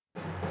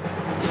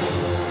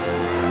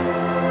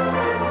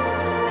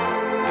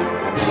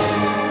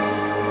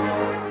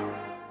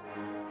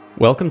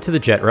Welcome to the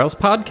JetRails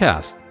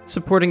podcast,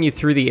 supporting you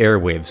through the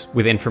airwaves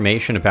with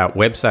information about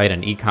website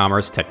and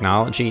e-commerce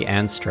technology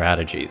and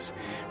strategies,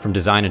 from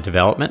design and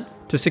development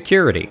to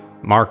security,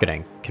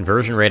 marketing,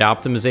 conversion rate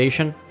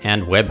optimization,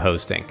 and web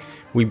hosting.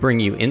 We bring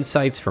you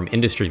insights from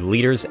industry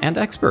leaders and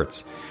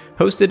experts.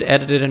 Hosted,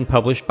 edited, and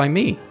published by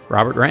me,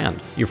 Robert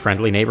Rand, your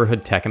friendly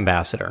neighborhood tech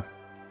ambassador.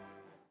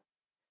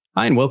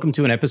 Hi, and welcome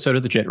to an episode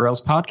of the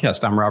JetRails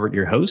podcast. I'm Robert,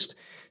 your host.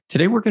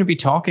 Today, we're going to be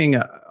talking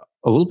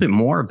a little bit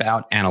more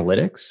about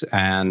analytics,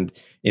 and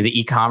in the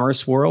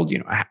e-commerce world,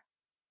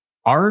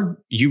 are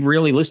you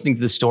really listening to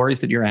the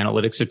stories that your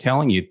analytics are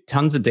telling you?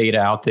 Tons of data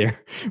out there.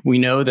 We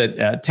know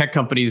that tech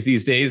companies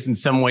these days, in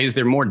some ways,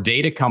 they're more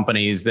data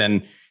companies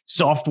than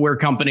software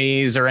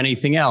companies or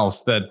anything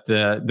else. That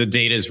the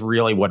data is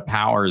really what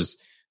powers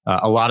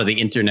a lot of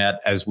the internet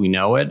as we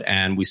know it.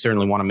 And we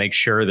certainly want to make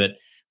sure that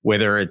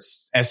whether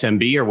it's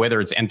SMB or whether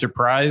it's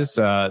enterprise,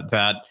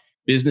 that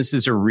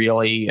businesses are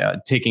really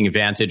taking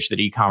advantage, that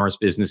e-commerce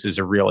businesses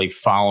are really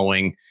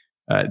following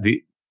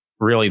the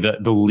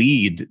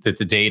lead that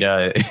the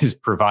data is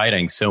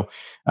providing. So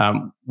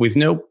with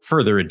no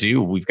further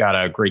ado, we've got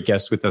a great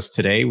guest with us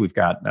today. We've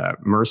got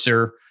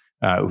Mercer,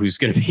 who's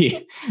going to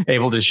be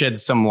able to shed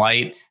some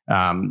light.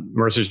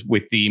 Mercer's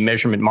with the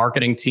measurement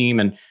marketing team.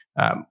 And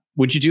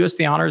would you do us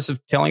the honors of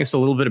telling us a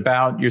little bit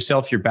about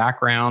yourself, your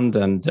background,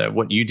 and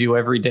what you do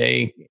every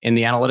day in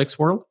the analytics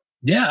world?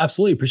 Yeah,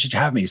 absolutely. Appreciate you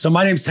having me. So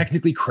my name's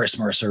technically Chris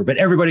Mercer, but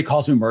everybody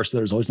calls me Mercer.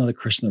 There's always another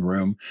Chris in the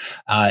room.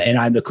 And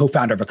I'm the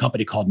co-founder of a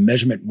company called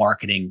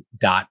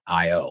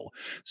measurementmarketing.io.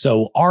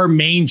 So our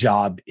main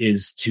job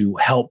is to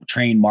help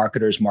train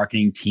marketers,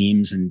 marketing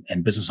teams, and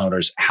business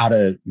owners how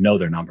to know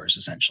their numbers,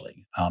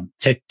 essentially.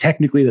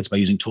 Technically, that's by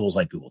using tools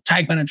like Google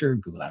Tag Manager,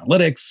 Google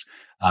Analytics,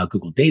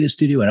 Google Data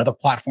Studio, and other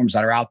platforms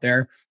that are out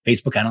there.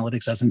 Facebook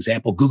Analytics as an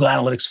example, Google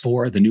Analytics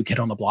 4, the new kid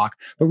on the block,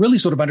 but really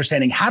sort of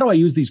understanding how do I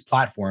use these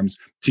platforms,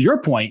 to your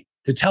point,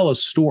 to tell a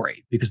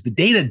story, because the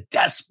data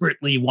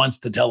desperately wants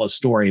to tell a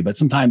story, but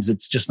sometimes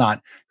it's just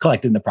not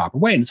collected in the proper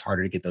way and it's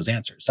harder to get those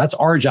answers. So that's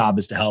our job,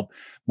 is to help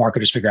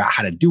marketers figure out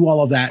how to do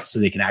all of that so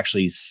they can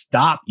actually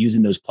stop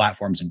using those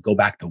platforms and go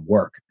back to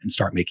work and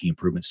start making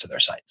improvements to their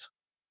sites.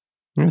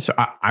 So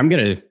I'm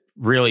going to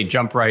really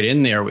jump right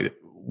in there.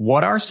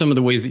 What are some of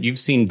the ways that you've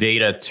seen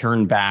data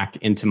turn back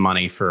into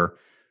money for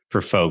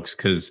folks?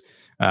 Because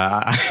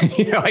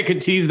I could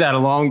tease that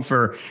along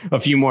for a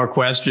few more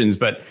questions,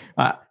 but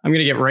I'm going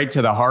to get right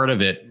to the heart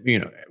of it.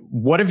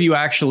 What have you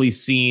actually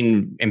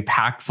seen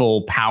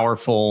impactful,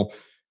 powerful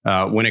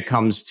when it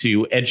comes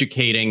to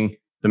educating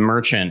the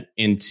merchant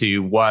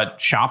into what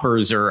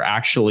shoppers are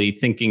actually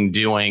thinking,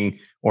 doing,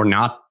 or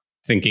not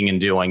thinking and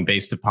doing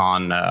based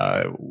upon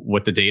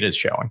what the data is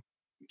showing?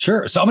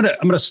 Sure. So I'm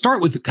gonna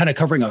start with kind of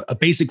covering a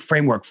basic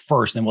framework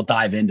first, then we'll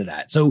dive into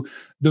that. So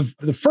the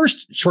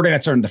first short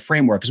answer in the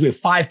framework is we have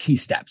 5 key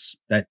steps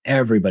that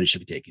everybody should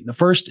be taking. The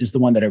first is the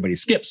one that everybody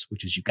skips,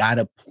 which is you got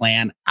to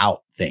plan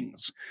out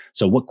things.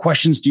 So what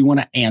questions do you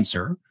want to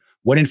answer?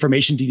 What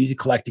information do you need to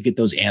collect to get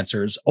those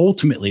answers?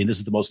 Ultimately, and this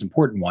is the most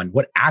important one,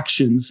 what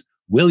actions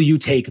will you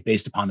take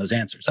based upon those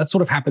answers? That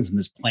sort of happens in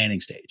this planning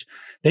stage.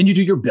 Then you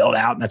do your build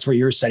out, and that's where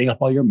you're setting up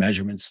all your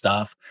measurement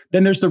stuff.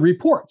 Then there's the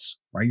reports,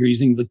 right? You're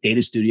using the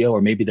Data Studio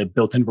or maybe the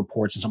built-in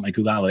reports and something like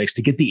Google Analytics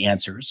to get the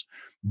answers.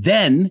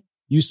 Then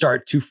you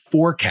start to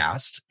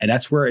forecast, and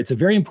that's where it's a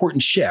very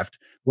important shift,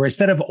 where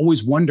instead of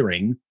always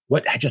wondering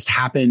what just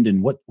happened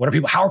and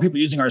how are people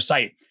using our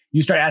site,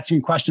 you start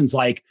asking questions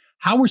like,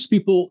 how are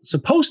people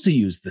supposed to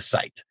use the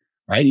site?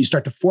 Right? You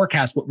start to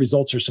forecast what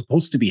results are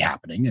supposed to be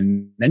happening,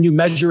 and then you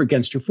measure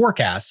against your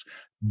forecasts.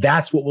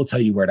 That's what will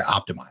tell you where to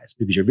optimize,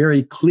 because you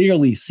very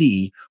clearly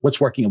see what's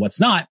working and what's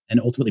not,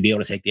 and ultimately be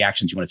able to take the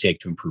actions you want to take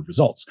to improve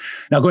results.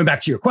 Now, going back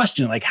to your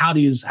question, like how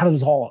does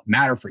this all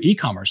matter for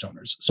e-commerce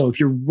owners? So if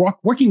you're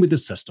working with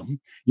this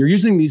system, you're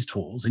using these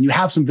tools, and you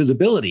have some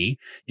visibility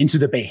into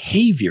the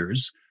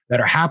behaviors that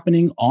are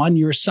happening on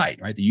your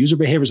site, right? The user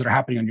behaviors that are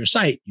happening on your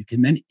site, you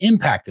can then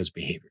impact those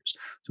behaviors.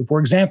 So for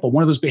example,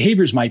 one of those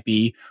behaviors might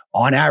be,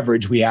 on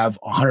average, we have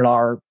a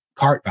 $100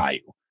 cart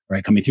value,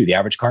 right? Coming through, the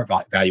average cart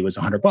value is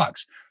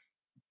 $100.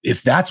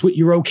 If that's what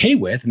you're okay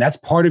with, and that's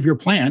part of your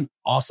plan,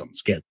 awesome,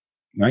 scale,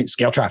 right?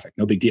 Scale traffic,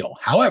 no big deal.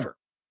 However,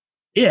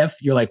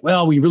 if you're like,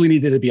 well, we really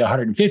need it to be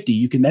 150,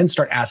 you can then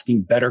start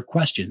asking better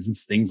questions.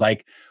 It's things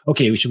like,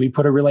 okay, should we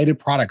put a related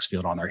products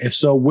field on there? If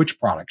so, which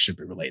products should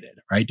be related,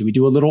 right? Do we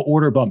do a little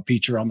order bump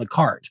feature on the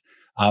cart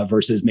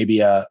versus maybe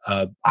a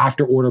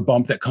after order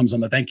bump that comes on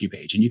the thank you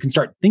page? And you can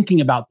start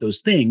thinking about those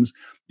things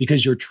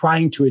because you're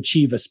trying to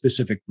achieve a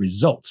specific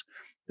result.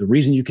 The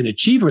reason you can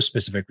achieve a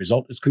specific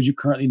result is because you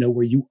currently know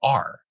where you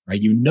are,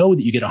 right? You know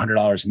that you get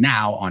 $100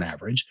 now on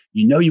average.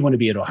 You know you want to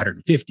be at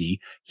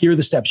 150. Here are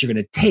the steps you're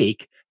going to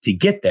take to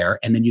get there.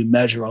 And then you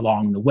measure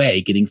along the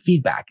way, getting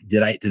feedback.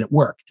 Did it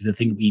work? Did the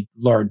thing we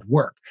learned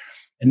work?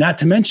 And not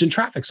to mention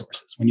traffic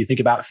sources. When you think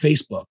about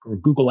Facebook or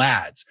Google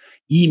Ads,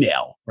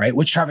 email, right?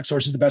 Which traffic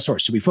source is the best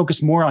source? Should we focus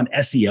more on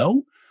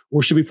SEO,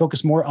 or should we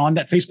focus more on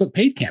that Facebook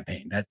paid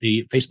campaign that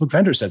the Facebook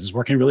vendor says is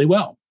working really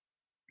well?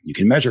 You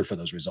can measure for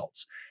those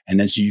results. And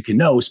then so you can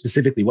know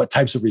specifically what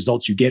types of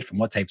results you get from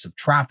what types of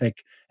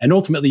traffic. And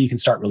ultimately, you can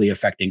start really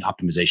affecting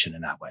optimization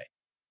in that way.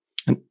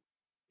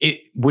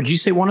 Would you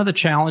say one of the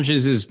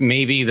challenges is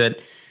maybe that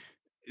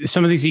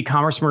some of these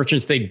e-commerce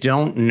merchants, they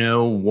don't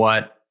know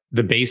what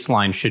the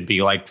baseline should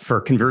be like for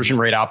conversion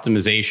rate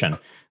optimization,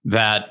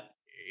 that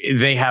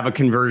they have a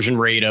conversion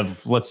rate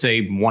of, let's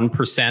say,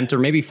 1% or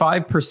maybe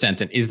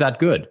 5%. And is that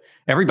good?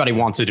 Everybody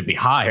wants it to be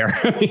higher.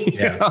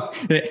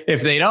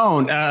 If they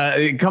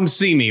don't, come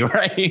see me,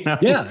 right?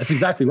 Yeah, that's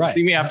exactly right.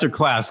 See me after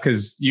class,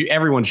 because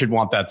everyone should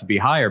want that to be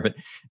higher. But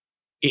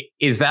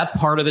is that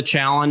part of the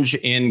challenge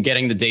in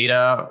getting the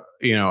data,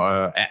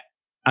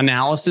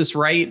 analysis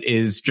right?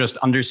 Is just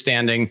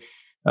understanding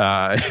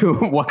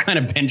what kind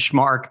of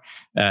benchmark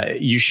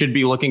you should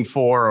be looking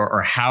for,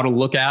 or how to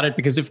look at it?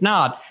 Because if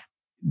not,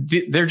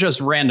 they're just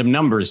random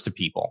numbers to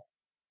people.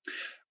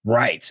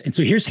 Right. And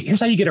so here's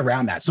how you get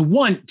around that. So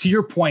one, to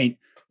your point,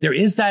 there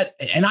is that,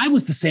 and I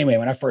was the same way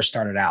when I first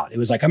started out. It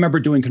was like, I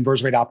remember doing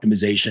conversion rate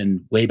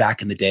optimization way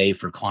back in the day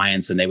for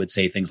clients, and they would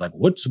say things like,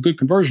 what's a good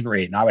conversion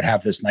rate? And I would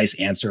have this nice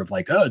answer of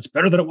like, oh, it's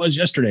better than it was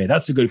yesterday.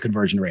 That's a good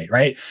conversion rate,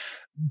 right?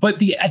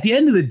 But at the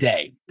end of the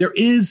day, there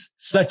is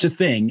such a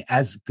thing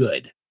as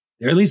good.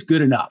 They're at least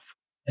good enough.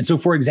 And so,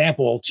 for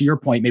example, to your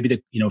point, maybe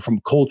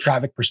from cold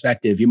traffic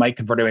perspective, you might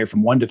convert away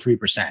from 1 to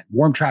 3%.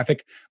 Warm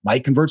traffic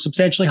might convert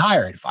substantially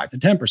higher at 5 to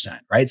 10%,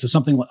 right? So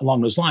something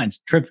along those lines.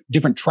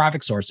 Different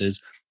traffic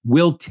sources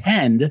will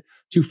tend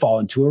to fall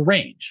into a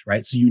range,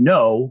 right? So you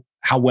know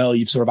how well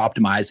you've sort of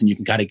optimized, and you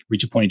can kind of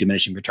reach a point of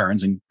diminishing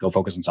returns and go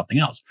focus on something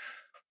else.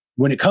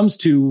 When it comes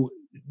to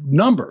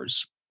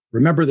numbers,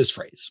 remember this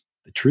phrase: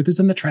 the truth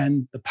is in the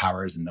trend, the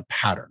power is in the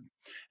pattern.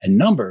 And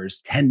numbers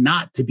tend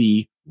not to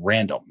be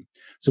random.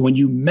 So when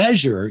you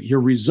measure your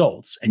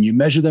results and you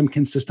measure them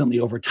consistently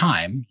over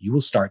time, you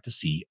will start to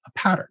see a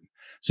pattern.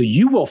 So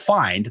you will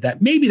find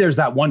that maybe there's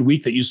that 1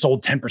 week that you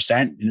sold 10%,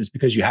 and it's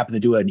because you happen to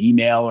do an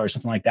email or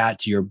something like that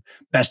to your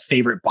best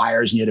favorite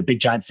buyers, and you had a big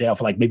giant sale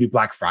for like maybe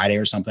Black Friday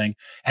or something,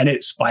 and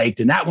it spiked,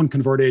 and that one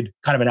converted,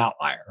 kind of an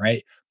outlier,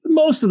 right? But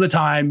most of the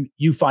time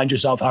you find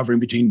yourself hovering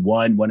between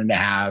 1,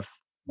 1.5,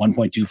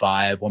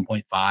 1.25,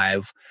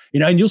 1.5,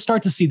 and you'll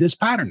start to see this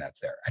pattern that's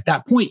there. At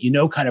that point,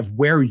 kind of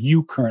where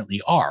you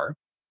currently are.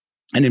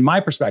 And in my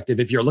perspective,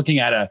 if you're looking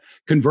at a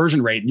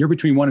conversion rate and you're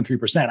between 1 and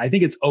 3%, I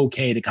think it's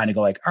okay to kind of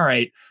go like, all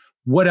right,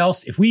 what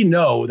else? If we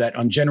know that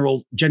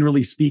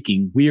generally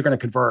speaking, we are going to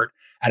convert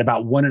at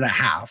about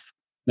 1.5,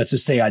 let's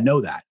just say I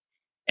know that.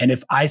 And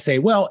if I say,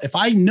 well, if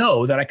I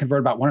know that I convert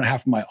about 1.5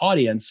 of my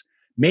audience,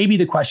 maybe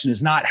the question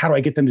is not how do I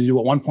get them to do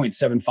a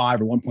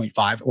 1.75 or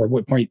 1.5 or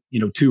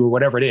 1.2 or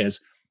whatever it is.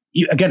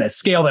 Again, a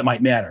scale that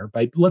might matter,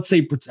 but let's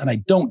say, and I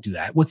don't do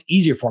that. What's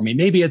easier for me?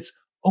 Maybe it's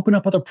open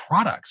up other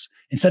products.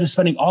 Instead of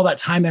spending all that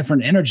time, effort,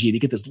 and energy to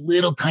get this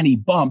little tiny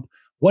bump,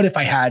 what if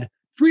I had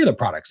 3 other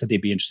products that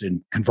they'd be interested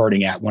in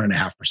converting at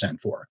 1.5%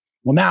 for?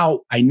 Well,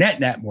 now I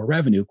net more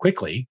revenue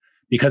quickly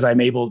because I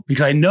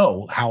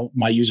know how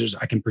my users,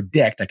 I can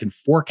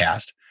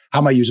forecast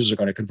how my users are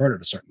going to convert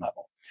at a certain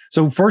level.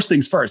 So first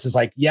things first is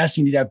like, yes,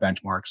 you need to have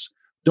benchmarks.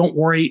 Don't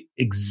worry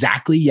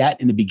exactly yet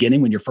in the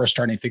beginning when you're first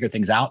starting to figure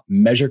things out.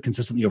 Measure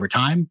consistently over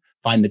time,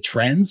 find the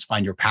trends,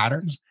 find your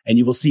patterns, and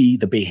you will see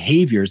the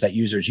behaviors that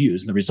users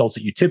use and the results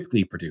that you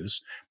typically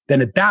produce.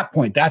 Then at that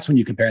point, that's when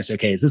you compare and say,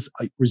 okay, is this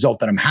a result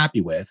that I'm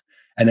happy with?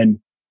 And then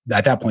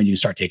at that point, you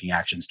start taking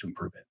actions to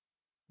improve it.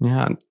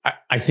 Yeah,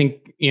 I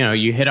think,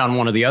 you hit on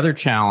one of the other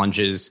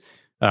challenges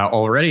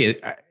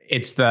already.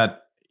 It's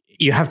that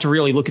you have to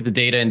really look at the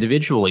data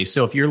individually.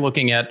 So if you're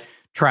looking at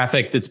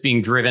traffic that's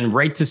being driven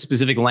right to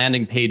specific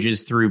landing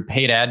pages through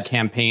paid ad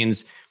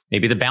campaigns,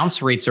 maybe the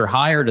bounce rates are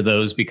higher to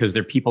those because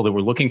they're people that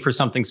were looking for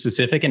something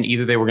specific, and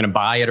either they were going to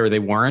buy it or they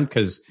weren't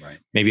because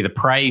maybe the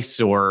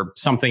price or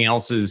something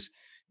else is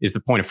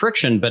the point of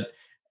friction. But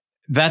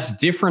that's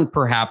different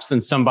perhaps than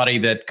somebody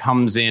that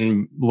comes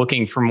in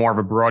looking for more of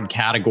a broad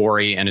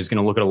category and is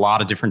going to look at a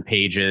lot of different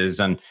pages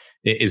and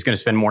is going to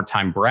spend more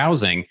time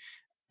browsing.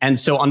 And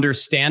so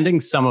understanding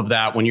some of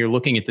that when you're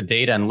looking at the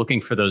data and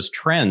looking for those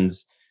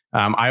trends,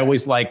 I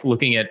always like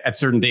looking at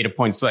certain data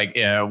points, like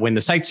when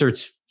the site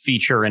search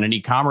feature in an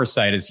e-commerce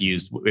site is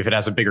used, if it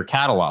has a bigger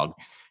catalog,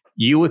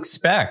 you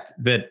expect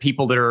that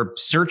people that are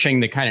searching,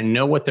 they kind of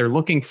know what they're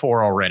looking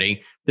for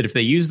already, that if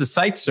they use the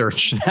site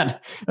search,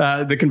 that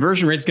the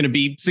conversion rate is going to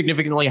be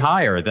significantly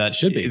higher. That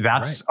should be.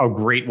 That's a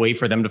great way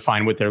for them to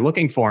find what they're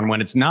looking for. And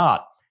when it's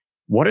not,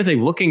 what are they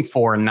looking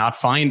for and not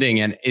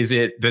finding? And is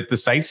it that the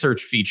site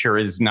search feature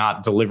is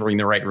not delivering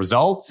the right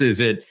results?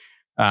 Is it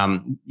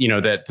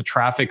that the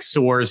traffic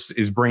source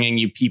is bringing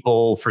you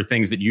people for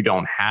things that you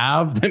don't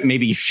have, that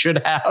maybe you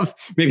should have?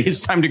 Maybe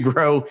it's time to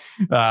grow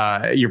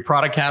your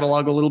product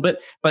catalog a little bit.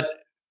 But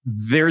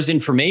there's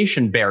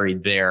information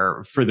buried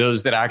there for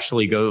those that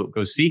actually go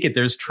seek it.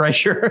 There's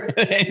treasure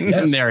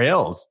in their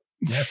hills.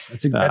 Yes,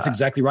 that's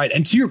exactly right.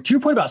 And to your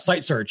point about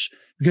site search,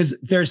 because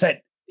there's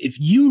that, if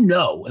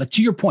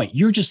to your point,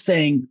 you're just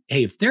saying,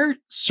 hey, if they're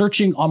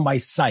searching on my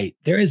site,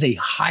 there is a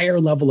higher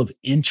level of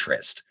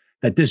interest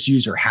that this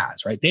user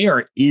has, right? They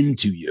are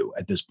into you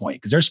at this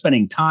point because they're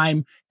spending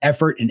time,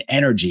 effort, and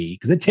energy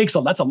because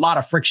that's a lot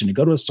of friction to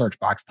go to a search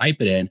box, type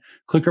it in,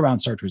 click around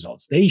search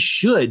results. They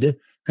should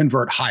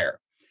convert higher.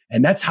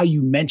 And that's how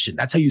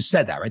you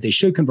said that, right? They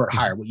should convert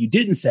higher. What you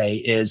didn't say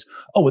is,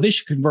 oh, well, they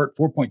should convert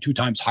 4.2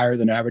 times higher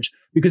than average,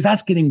 because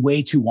that's getting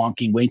way too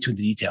wonky, way too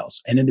into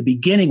details. And in the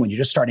beginning, when you're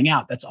just starting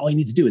out, that's all you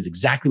need to do is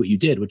exactly what you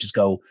did, which is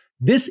go,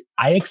 this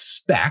I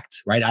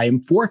expect, right? I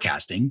am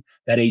forecasting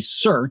that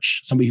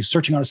somebody who's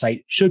searching on a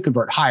site should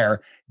convert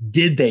higher.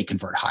 Did they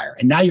convert higher?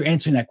 And now you're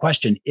answering that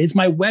question. Is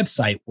my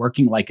website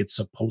working like it's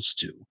supposed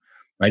to?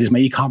 Right? Is my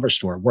e-commerce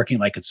store working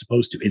like it's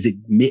supposed to? Is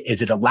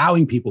it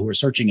allowing people who are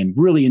searching and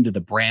really into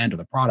the brand or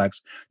the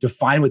products to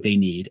find what they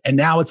need? And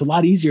now it's a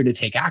lot easier to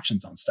take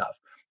actions on stuff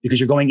because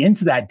you're going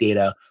into that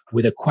data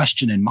with a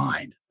question in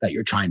mind that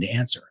you're trying to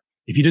answer.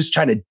 If you just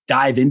try to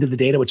dive into the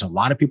data, which a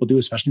lot of people do,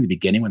 especially in the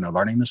beginning when they're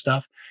learning this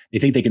stuff, they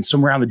think they can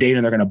swim around the data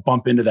and they're going to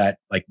bump into that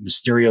like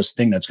mysterious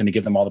thing that's going to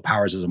give them all the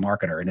powers as a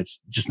marketer. And it's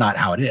just not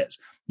how it is.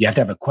 You have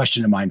to have a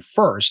question in mind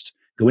first,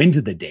 go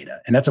into the data.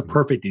 And that's a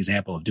perfect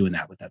example of doing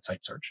that with that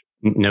site search.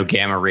 No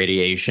gamma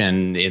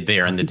radiation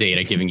there in the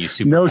data giving you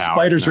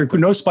superpowers.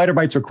 No spider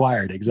bites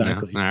required.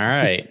 Exactly. No. All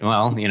right.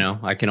 Well,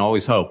 I can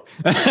always hope.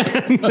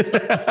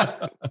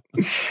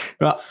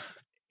 Well,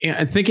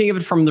 thinking of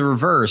it from the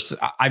reverse,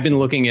 I've been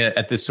looking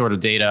at this sort of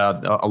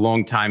data a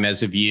long time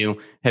as of you.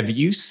 Have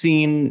you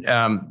seen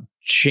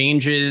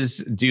changes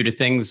due to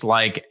things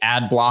like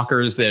ad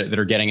blockers that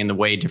are getting in the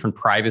way, different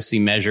privacy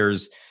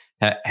measures?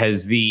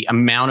 Has the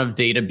amount of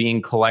data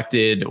being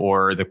collected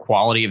or the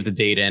quality of the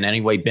data in any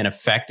way been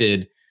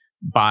affected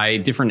by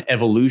different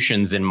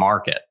evolutions in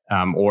market?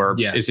 Or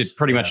is it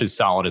pretty much as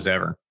solid as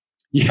ever?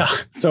 Yeah,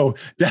 so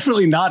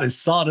definitely not as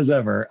solid as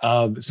ever.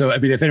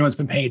 If anyone's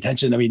been paying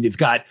attention, you've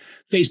got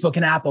Facebook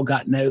and Apple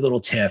got no little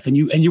tiff, and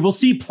you will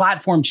see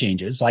platform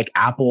changes. Like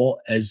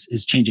Apple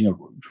is changing a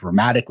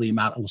dramatically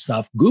amount of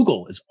stuff.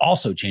 Google is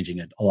also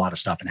changing a lot of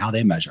stuff and how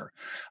they measure.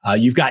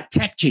 You've got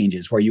tech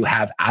changes where you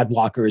have ad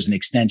blockers and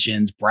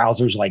extensions,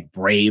 browsers like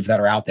Brave that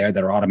are out there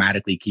that are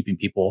automatically keeping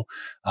people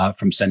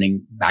from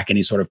sending back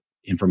any sort of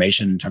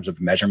information in terms of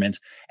measurements.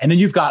 And then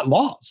you've got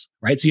laws,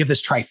 right? So you have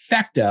this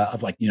trifecta of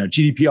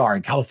GDPR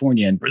in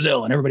California and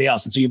Brazil and everybody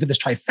else. And so you have this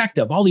trifecta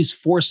of all these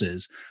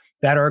forces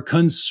that are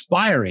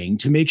conspiring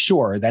to make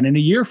sure that in a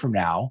year from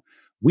now,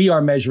 we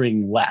are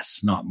measuring less,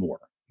 not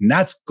more. And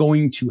that's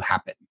going to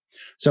happen.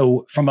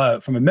 So from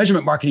a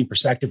measurement marketing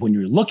perspective, when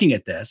you're looking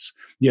at this,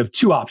 you have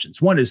two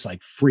options. One is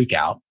like freak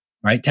out,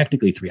 right?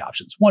 Technically three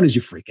options. One is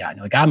you freak out. And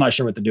you're like, I'm not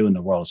sure what to do in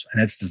the world.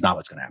 And that's just not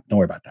what's going to happen. Don't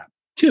worry about that.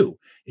 Two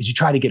is you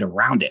try to get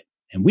around it.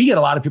 And we get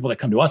a lot of people that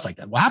come to us like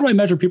that. Well, how do I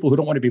measure people who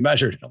don't want to be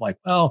measured? And I'm like,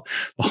 well,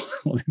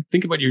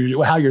 think about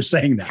how you're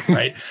saying that,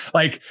 right?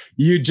 Like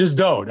you just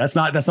don't. That's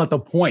not the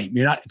point.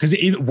 You're not, because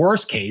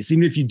worst case,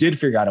 even if you did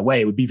figure out a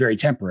way, it would be very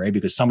temporary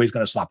because somebody's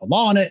going to slap a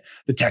law on it.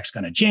 The tech's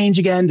going to change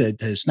again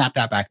to snap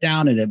that back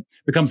down, and it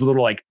becomes a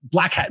little like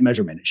black hat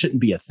measurement. It shouldn't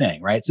be a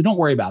thing, right? So don't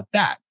worry about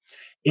that.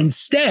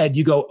 Instead,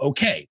 you go,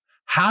 okay,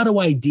 how do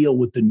I deal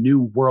with the new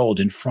world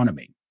in front of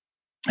me?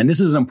 And this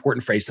is an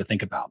important phrase to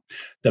think about.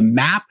 The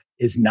map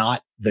is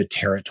not the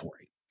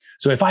territory.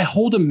 So if I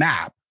hold a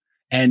map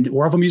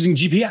or if I'm using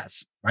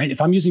GPS, right?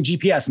 If I'm using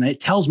GPS and it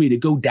tells me to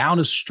go down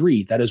a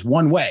street that is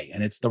one way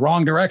and it's the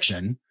wrong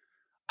direction,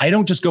 I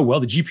don't just go,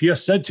 well, the GPS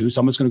said to, so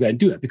I'm just going to go ahead and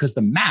do it, because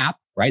the map,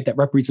 right? That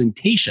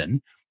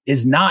representation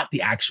is not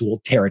the actual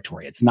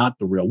territory. It's not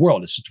the real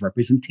world. It's just a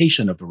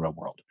representation of the real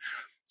world.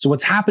 So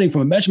what's happening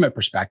from a measurement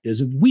perspective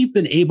is we've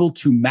been able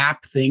to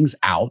map things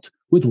out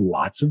with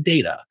lots of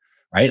data,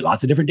 right?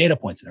 Lots of different data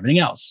points and everything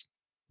else.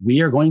 We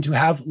are going to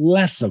have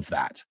less of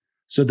that.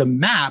 So the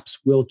maps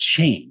will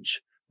change,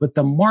 but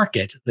the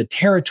market, the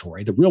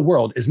territory, the real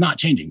world is not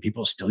changing.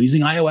 People are still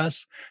using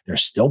iOS. They're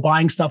still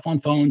buying stuff on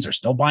phones. They're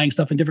still buying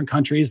stuff in different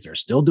countries. They're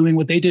still doing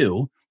what they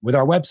do with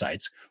our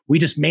websites. We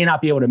just may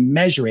not be able to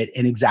measure it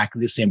in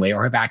exactly the same way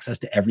or have access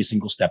to every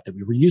single step that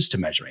we were used to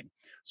measuring.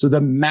 So the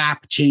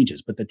map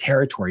changes, but the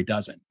territory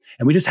doesn't.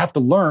 And we just have to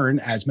learn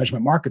as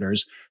measurement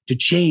marketers to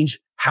change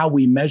how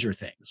we measure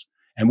things.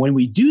 And when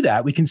we do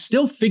that, we can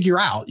still figure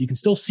out, you can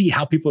still see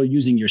how people are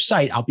using your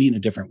site, albeit in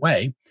a different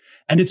way.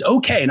 And it's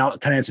okay. And I'll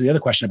kind of answer the other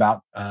question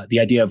about the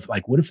idea of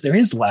like, what if there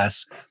is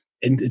less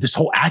in this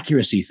whole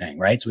accuracy thing,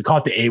 right? So we call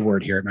it the A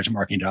word here at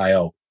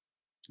measuremarketing.io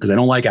because I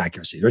don't like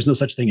accuracy. There's no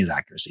such thing as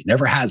accuracy.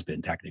 Never has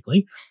been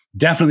technically.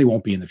 Definitely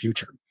won't be in the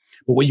future.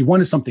 But what you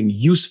want is something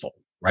useful,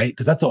 right?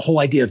 Because that's the whole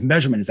idea of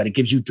measurement, is that it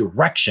gives you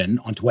direction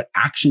onto what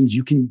actions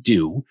you can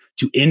do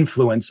to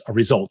influence a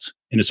result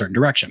in a certain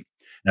direction.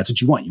 That's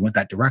what you want. You want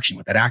that direction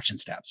with that action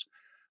steps.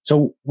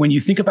 So when you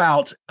think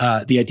about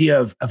the idea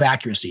of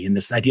accuracy and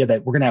this idea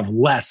that we're going to have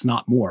less,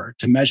 not more,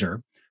 to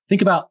measure,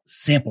 think about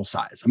sample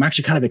size. I'm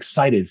actually kind of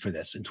excited for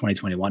this in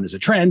 2021 as a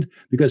trend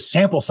because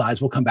sample size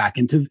will come back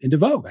into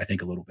vogue, I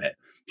think, a little bit.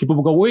 People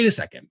will go, wait a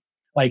second.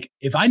 Like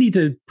if I need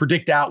to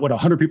predict out what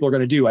 100 people are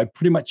going to do, I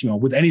pretty much,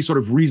 with any sort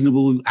of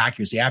reasonable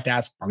accuracy, I have to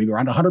ask probably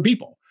around 100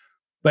 people.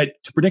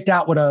 But to predict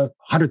out what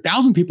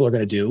 100,000 people are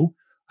going to do,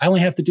 I only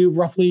have to do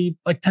roughly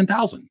like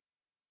 10,000.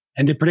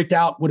 And to predict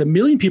out what 1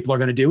 million people are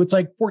going to do, it's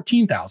like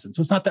 14,000.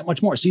 So it's not that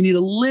much more. So you need a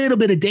little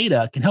bit of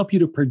data can help you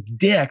to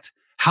predict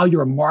how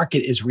your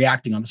market is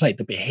reacting on the site,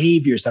 the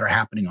behaviors that are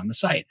happening on the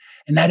site.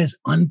 And that is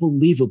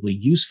unbelievably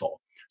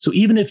useful. So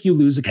even if you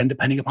lose, again,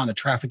 depending upon the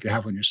traffic you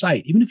have on your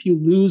site, even if you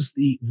lose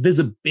the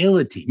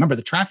visibility, remember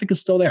the traffic is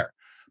still there.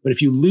 But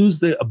if you lose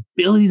the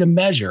ability to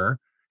measure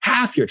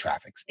half your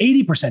traffic,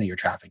 80% of your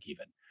traffic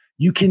even,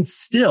 you can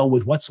still,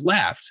 with what's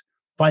left,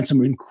 find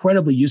some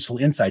incredibly useful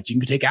insights you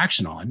can take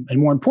action on. And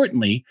more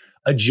importantly,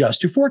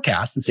 adjust your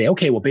forecast and say,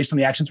 okay, well, based on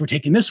the actions we're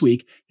taking this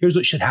week, here's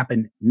what should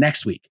happen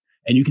next week.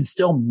 And you can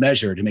still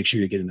measure to make sure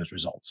you're getting those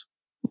results.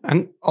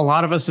 And a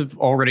lot of us have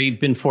already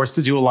been forced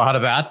to do a lot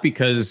of that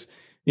because,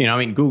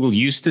 Google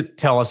used to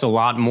tell us a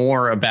lot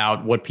more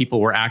about what people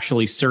were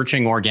actually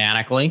searching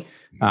organically.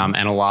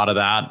 And a lot of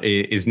that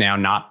is now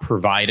not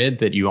provided,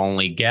 that you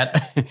only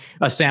get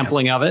a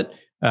sampling of it.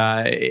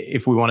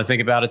 If we want to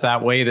think about it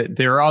that way, that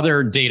there are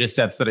other data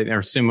sets that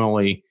are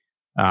similarly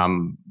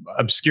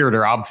obscured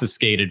or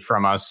obfuscated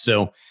from us.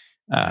 So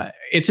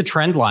it's a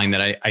trend line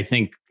that I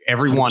think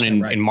everyone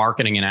in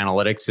marketing and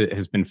analytics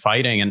has been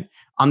fighting. And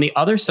on the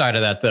other side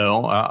of that,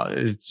 though,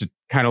 to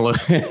kind of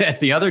look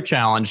at the other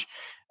challenge,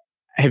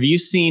 have you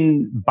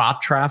seen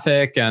bot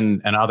traffic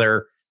and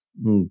other,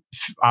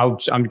 I'm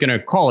going to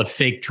call it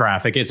fake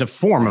traffic. It's a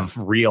form of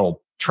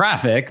real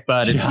traffic,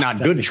 but it's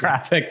not good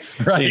traffic.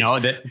 Right.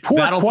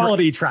 Poor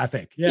quality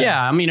traffic.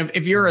 Yeah. I mean,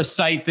 if you're a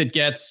site that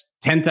gets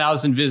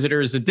 10,000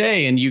 visitors a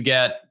day and you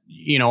get,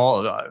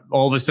 all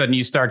of a sudden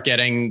you start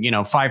getting,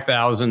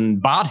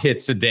 5,000 bot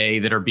hits a day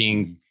that are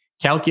being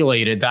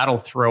calculated, that'll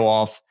throw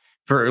off,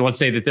 for let's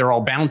say that they're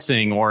all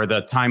bouncing or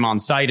the time on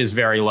site is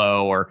very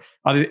low, or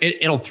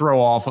it'll throw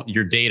off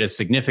your data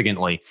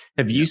significantly.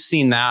 Have you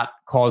seen that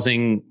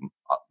causing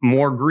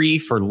more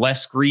grief or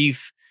less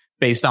grief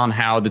based on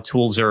how the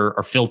tools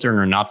are filtering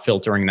or not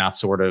filtering that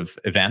sort of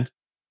event?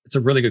 It's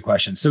a really good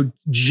question. So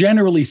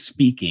generally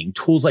speaking,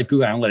 tools like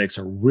Google Analytics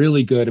are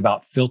really good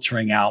about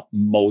filtering out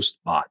most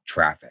bot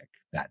traffic.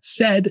 That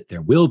said,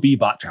 there will be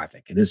bot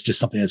traffic. It is just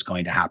something that's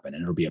going to happen,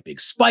 and it'll be a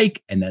big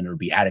spike, and then it'll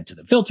be added to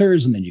the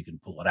filters, and then you can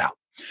pull it out.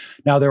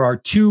 Now, there are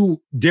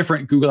two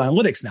different Google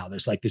Analytics now.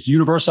 There's like this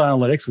universal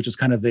analytics, which is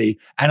kind of the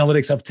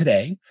analytics of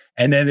today.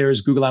 And then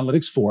there's Google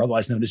Analytics 4,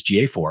 otherwise known as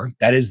GA4.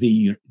 That is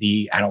the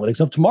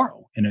analytics of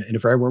tomorrow in a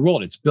very real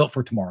world. It's built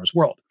for tomorrow's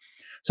world.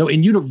 So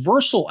in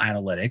universal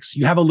analytics,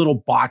 you have a little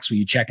box where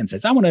you check and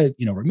says, I want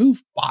to,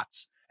 remove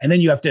bots. And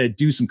then you have to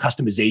do some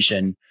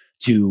customization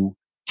to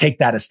take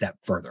that a step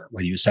further,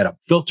 whether you set up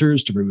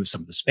filters to remove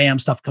some of the spam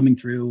stuff coming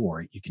through,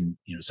 or you can,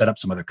 set up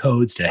some other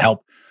codes to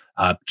help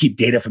keep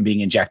data from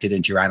being injected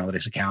into your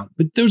analytics account.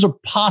 But those are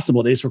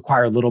possible. They just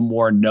require a little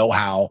more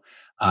know-how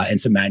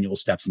and some manual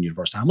steps in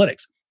universal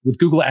analytics. With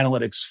Google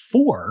Analytics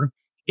 4,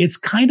 it's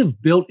kind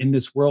of built in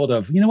this world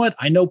of,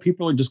 I know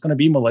people are just going to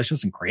be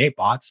malicious and create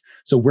bots.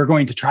 So we're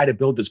going to try to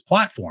build this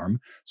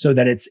platform so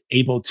that it's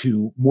able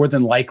to more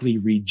than likely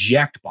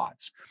reject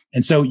bots.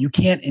 And so you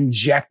can't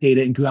inject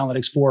data in Google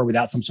Analytics 4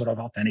 without some sort of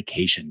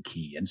authentication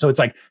key. And so it's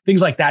like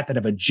things like that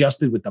have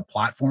adjusted with the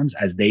platforms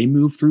as they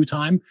move through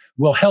time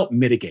will help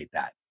mitigate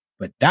that.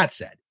 But that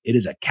said, it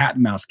is a cat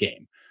and mouse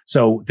game.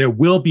 So there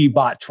will be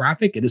bot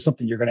traffic. It is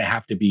something you're going to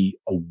have to be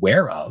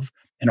aware of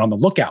and on the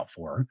lookout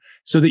for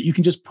so that you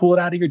can just pull it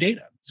out of your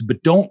data.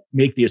 But don't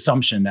make the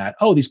assumption that,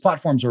 these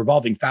platforms are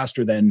evolving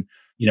faster than,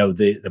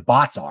 the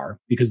bots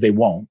are, because they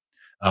won't.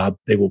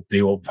 They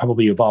will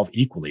probably evolve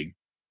equally.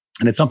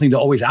 And it's something to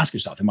always ask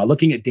yourself, am I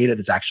looking at data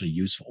that's actually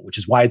useful? Which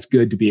is why it's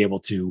good to be able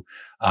to,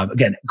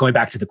 again, going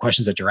back to the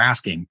questions that you're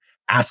asking,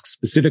 ask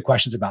specific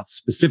questions about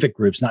specific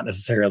groups, not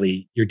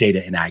necessarily your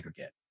data in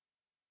aggregate.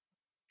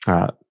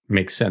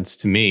 Makes sense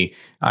to me.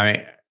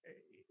 And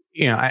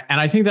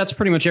I think that's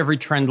pretty much every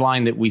trend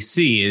line that we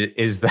see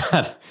is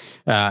that,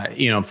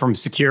 from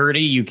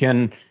security, you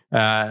can,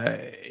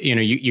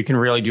 you can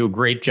really do a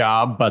great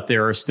job, but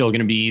there are still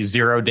going to be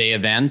 0-day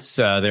events.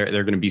 There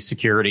are going to be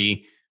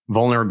security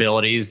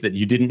vulnerabilities that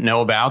you didn't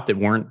know about, that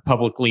weren't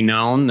publicly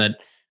known, that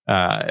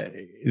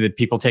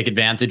people take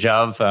advantage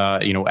of,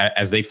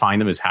 as they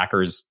find them, as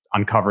hackers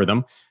uncover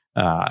them.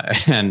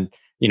 And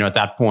at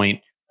that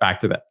point, back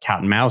to that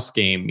cat and mouse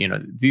game,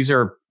 these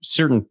are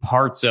certain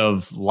parts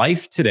of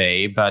life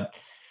today, but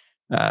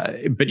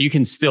you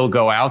can still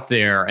go out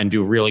there and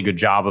do a really good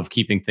job of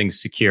keeping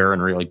things secure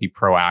and really be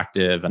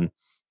proactive. And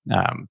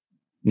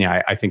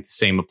I think the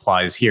same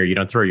applies here. You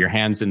don't throw your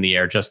hands in the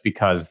air just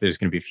because there's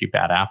going to be a few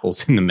bad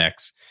apples in the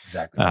mix.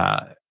 Exactly.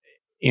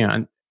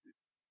 And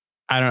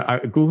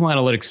Google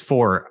Analytics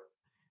 4,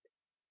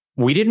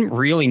 we didn't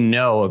really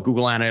know a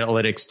Google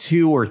Analytics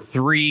 2 or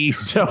 3.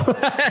 So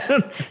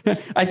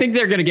I think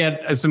they're going to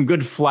get some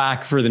good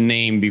flack for the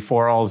name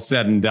before all's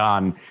said and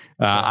done.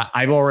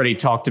 I've already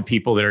talked to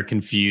people that are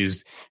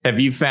confused. Have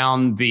you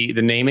found the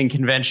naming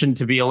convention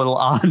to be a little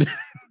odd?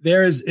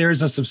 There's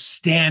a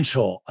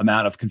substantial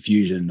amount of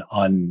confusion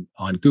on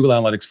Google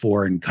Analytics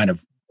 4 and kind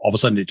of all of a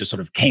sudden it just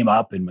sort of came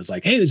up and was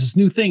like, hey, there's this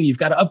new thing. You've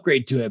got to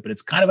upgrade to it, but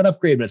it's kind of an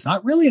upgrade, but it's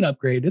not really an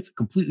upgrade. It's a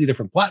completely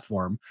different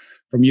platform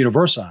from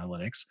Universal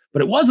Analytics,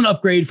 but it was an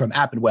upgrade from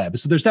App and Web.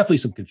 So there's definitely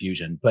some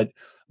confusion, but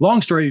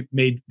long story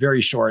made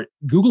very short,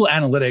 Google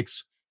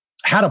Analytics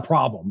had a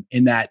problem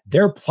in that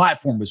their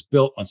platform was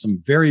built on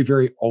some very,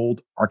 very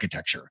old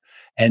architecture.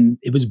 And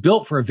it was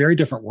built for a very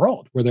different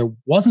world where there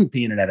wasn't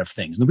the Internet of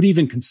Things. Nobody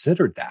even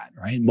considered that,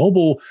 right?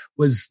 Mobile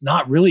was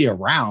not really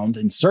around,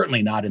 and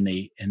certainly not in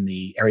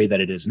the area that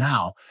it is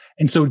now.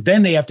 And so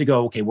then they have to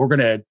go, okay, we're going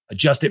to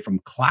adjust it from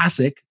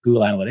classic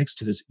Google Analytics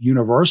to this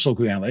universal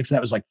Google Analytics. And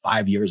that was like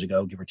 5 years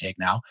ago, give or take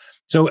now.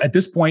 So at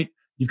this point,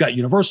 you've got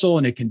universal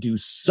and it can do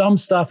some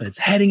stuff and it's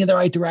heading in the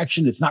right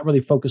direction. It's not really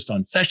focused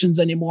on sessions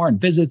anymore and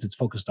visits. It's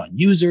focused on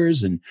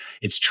users and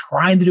it's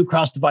trying to do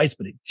cross device,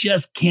 but it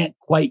just can't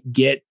quite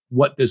get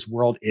what this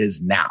world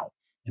is now.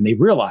 And they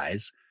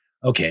realize,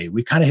 okay,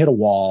 we kind of hit a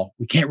wall.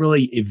 We can't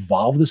really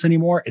evolve this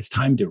anymore. It's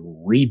time to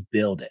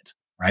rebuild it,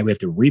 right? We have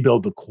to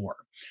rebuild the core.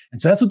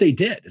 And so that's what they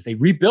did is they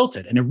rebuilt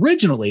it. And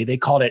originally they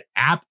called it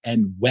App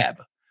and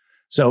Web.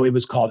 So it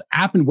was called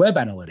App and Web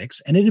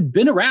Analytics, and it had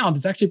been around.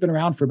 It's actually been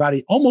around for about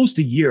almost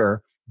a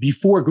year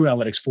before Google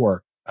Analytics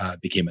 4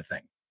 became a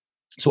thing.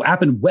 So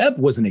App and Web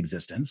was in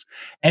existence,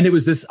 and it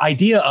was this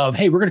idea of,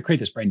 hey, we're going to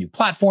create this brand new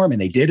platform, and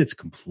they did. It's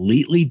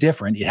completely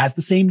different. It has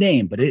the same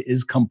name, but it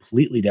is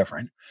completely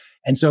different.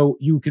 And so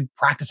you could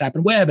practice App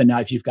and Web, and now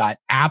if you've got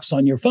apps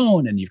on your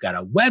phone and you've got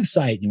a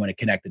website and you want to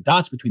connect the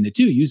dots between the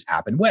two, use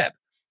App and Web.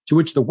 To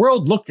which the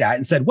world looked at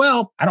and said,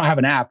 well, I don't have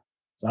an app,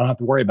 so I don't have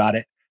to worry about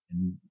it.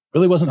 And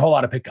really wasn't a whole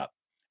lot of pickup.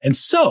 And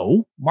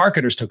so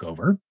marketers took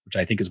over, which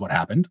I think is what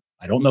happened.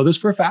 I don't know this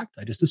for a fact.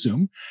 I just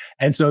assume.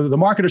 And so the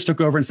marketers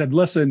took over and said,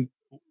 listen,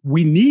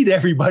 we need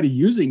everybody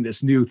using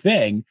this new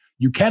thing.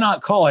 You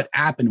cannot call it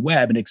App and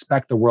Web and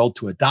expect the world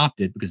to adopt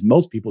it because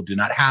most people do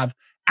not have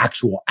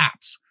actual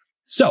apps.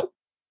 So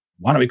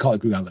why don't we call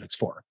it Google Analytics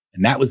 4?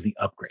 And that was the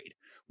upgrade,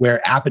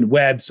 where App and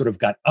Web sort of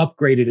got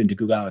upgraded into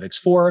Google Analytics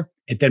 4.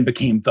 It then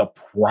became the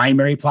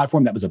primary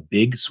platform. That was a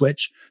big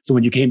switch. So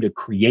when you came to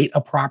create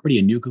a property,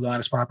 a new Google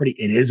Analytics property,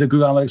 it is a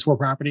Google Analytics 4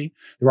 property.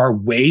 There are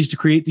ways to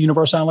create the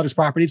universal analytics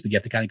properties, but you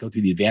have to kind of go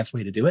through the advanced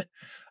way to do it.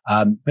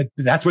 But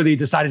that's where they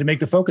decided to make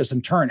the focus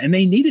and turn. And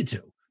they needed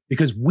to,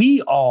 because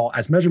we all,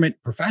 as measurement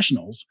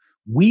professionals,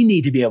 we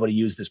need to be able to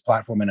use this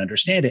platform and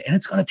understand it. And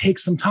it's going to take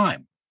some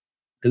time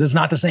because it's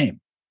not the same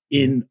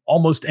in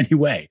almost any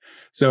way.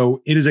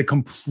 So it is a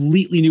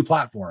completely new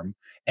platform.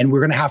 And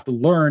we're going to have to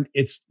learn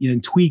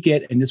and tweak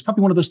it. And it's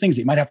probably one of those things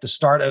that you might have to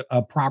start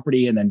a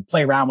property and then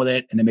play around with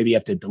it. And then maybe you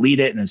have to delete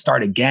it and then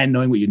start again,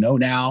 knowing what you know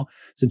now,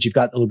 since you've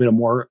got a little bit of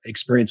more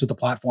experience with the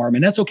platform.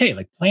 And that's okay.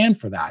 Like, plan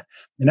for that.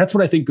 And that's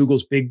what I think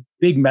Google's big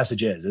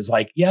message is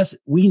like, yes,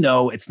 we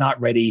know it's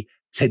not ready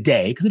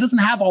today because it doesn't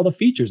have all the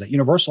features that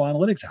Universal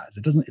Analytics has.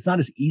 It's not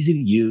as easy to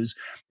use.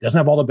 It doesn't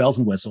have all the bells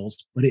and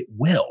whistles, but it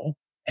will.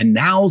 And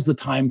now's the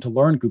time to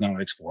learn Google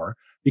Analytics 4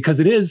 because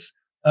it is,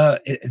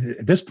 at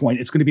this point,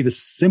 it's going to be the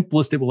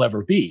simplest it will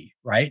ever be,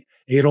 right?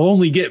 It'll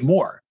only get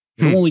more.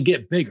 It'll only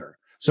get bigger.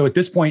 So at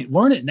this point,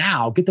 learn it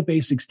now, get the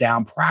basics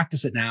down,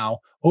 practice it now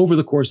over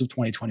the course of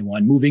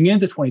 2021, moving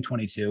into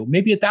 2022.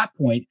 Maybe at that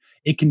point,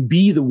 it can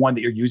be the one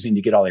that you're using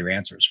to get all your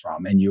answers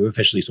from. And you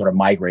officially sort of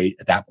migrate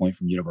at that point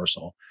from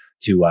Universal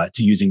to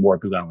using more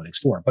Google Analytics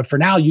 4. But for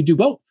now, you do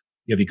both.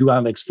 You have a Google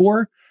Analytics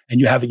 4 and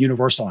you have a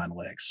Universal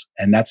Analytics.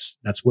 And that's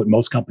what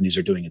most companies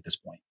are doing at this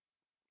point.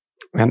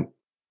 And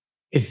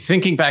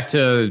thinking back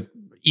to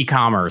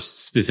e-commerce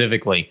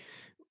specifically,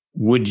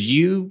 would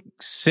you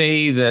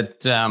say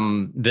that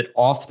that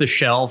off the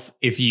shelf,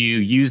 if you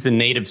use the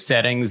native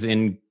settings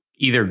in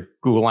either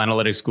Google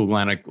Analytics, Google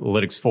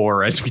Analytics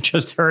 4, as we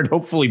just heard,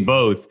 hopefully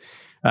both,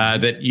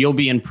 that you'll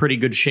be in pretty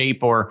good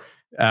shape? Or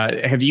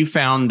have you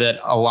found that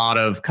a lot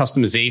of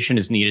customization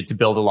is needed to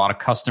build a lot of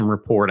custom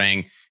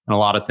reporting and a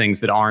lot of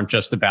things that aren't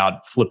just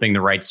about flipping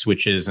the right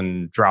switches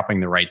and dropping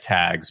the right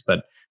tags,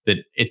 but that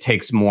it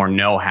takes more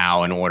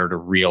know-how in order to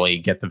really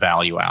get the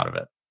value out of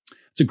it?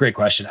 It's a great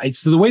question.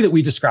 So the way that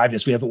we describe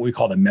this, we have what we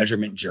call the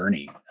measurement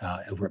journey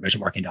over at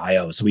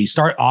measuremarketing.io. So we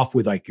start off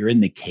with like, you're in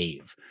the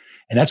cave.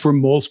 And that's where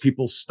most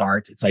people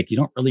start. It's like, you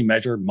don't really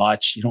measure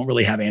much. You don't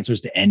really have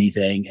answers to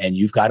anything. And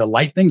you've got to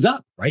light things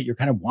up, right? You're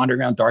kind of wandering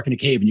around dark in a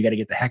cave and you got to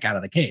get the heck out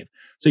of the cave.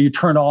 So you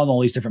turn on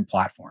all these different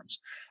platforms.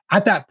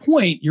 At that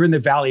point, you're in the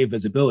valley of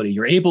visibility.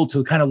 You're able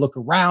to kind of look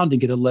around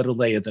and get a little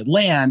lay of the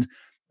land.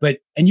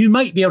 And you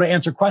might be able to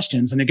answer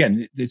questions. And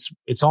again,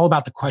 it's all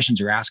about the questions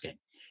you're asking.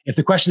 If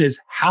the question is,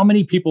 how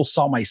many people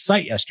saw my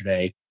site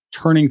yesterday?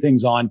 Turning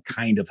things on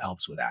kind of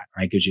helps with that,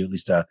 right? Gives you at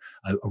least a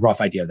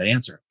rough idea of that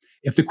answer.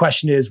 If the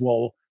question is,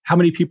 well, how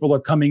many people are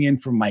coming in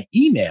from my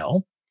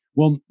email?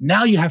 Well,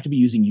 now you have to be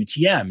using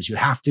UTMs. You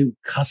have to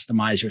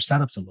customize your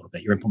setups a little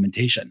bit, your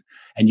implementation.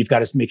 And you've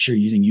got to make sure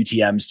you're using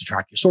UTMs to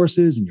track your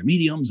sources and your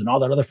mediums and all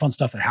that other fun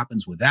stuff that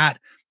happens with that.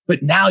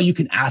 But now you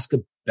can ask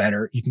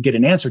you can get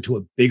an answer to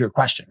a bigger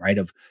question, right?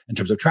 In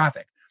terms of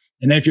traffic.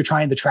 And then if you're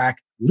trying to track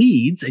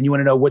leads and you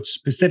want to know what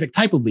specific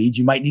type of leads,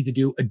 you might need to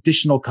do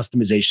additional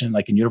customization.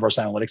 Like in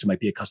Universal Analytics, it might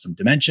be a custom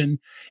dimension.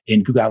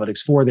 In Google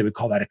Analytics 4, they would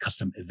call that a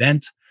custom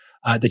event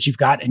that you've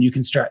got. And you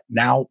can start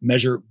now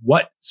measure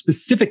what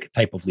specific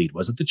type of lead.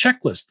 Was it the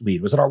checklist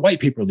lead? Was it our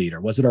white paper lead?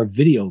 Or was it our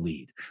video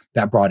lead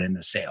that brought in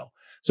the sale?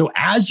 So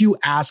as you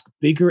ask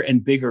bigger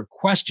and bigger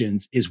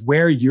questions is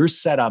where your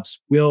setups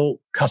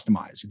will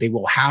customize. They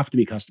will have to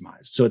be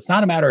customized. So it's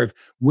not a matter of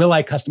will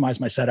I customize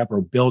my setup or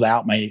build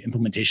out my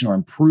implementation or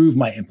improve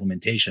my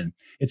implementation.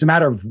 It's a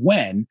matter of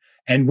when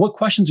and what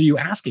questions are you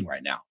asking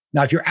right now?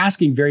 Now, if you're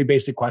asking very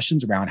basic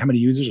questions around how many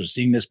users are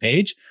seeing this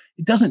page,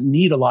 it doesn't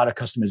need a lot of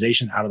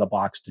customization out of the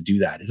box to do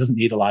that. It doesn't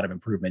need a lot of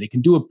improvement. It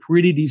can do a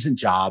pretty decent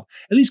job,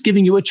 at least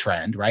giving you a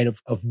trend, right,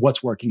 of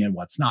what's working and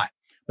what's not.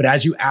 But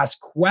as you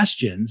ask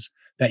questions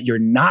that you're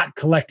not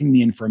collecting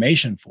the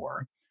information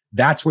for,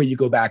 that's where you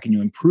go back and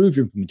you improve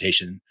your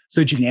implementation so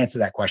that you can answer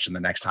that question the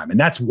next time. And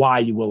that's why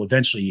you will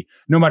eventually,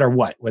 no matter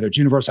what, whether it's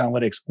Universal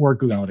Analytics or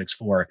Google Analytics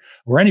 4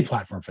 or any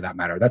platform for that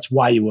matter, that's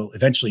why you will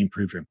eventually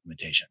improve your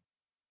implementation.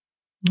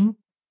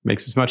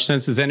 Makes as much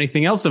sense as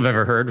anything else I've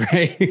ever heard,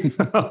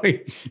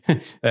 right?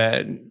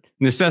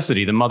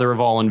 Necessity, the mother of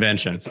all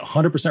invention. It's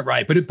 100%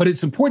 right. But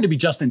it's important to be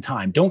just in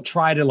time. Don't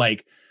try to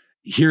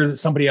hear that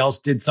somebody else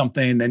did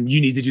something, then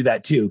you need to do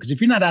that too. Because if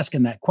you're not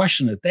asking that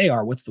question that they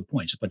are, what's the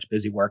point? It's a bunch of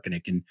busy work and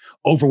it can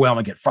overwhelm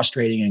and get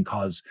frustrating and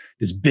cause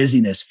this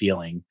busyness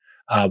feeling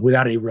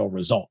without any real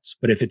results.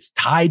 But if it's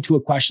tied to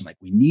a question, like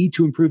we need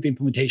to improve the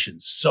implementation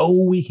so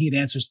we can get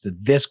answers to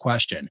this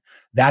question,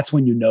 that's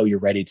when you know you're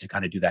ready to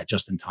kind of do that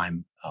just in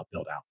time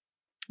build out.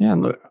 Yeah,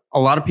 and look, a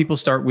lot of people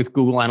start with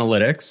Google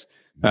Analytics.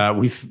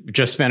 We've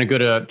just spent a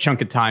good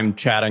chunk of time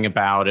chatting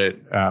about it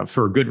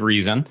for a good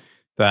reason.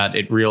 That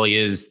it really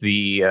is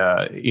the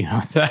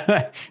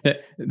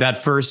that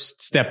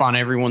first step on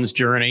everyone's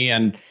journey,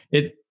 and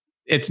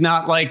it's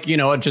not like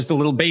just a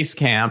little base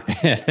camp.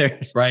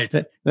 Right.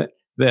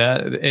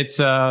 It's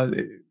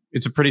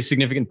a pretty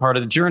significant part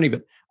of the journey.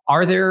 But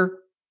are there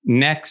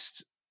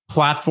next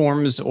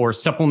platforms or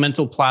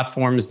supplemental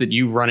platforms that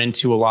you run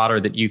into a lot,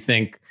 or that you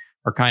think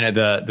are kind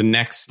of the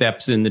next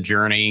steps in the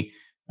journey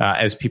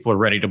as people are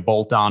ready to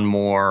bolt on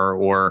more,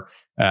 or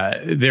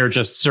there are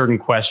just certain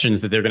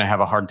questions that they're going to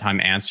have a hard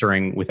time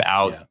answering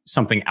without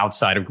something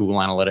outside of Google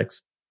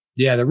Analytics?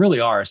 Yeah, there really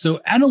are. So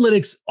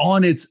analytics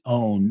on its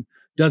own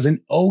does an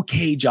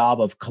okay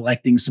job of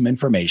collecting some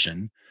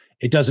information.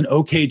 It does an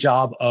okay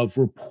job of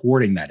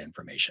reporting that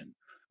information,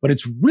 but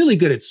it's really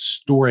good at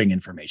storing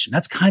information.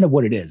 That's kind of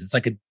what it is. It's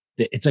like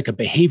a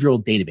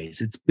behavioral database.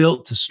 It's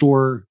built to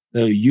store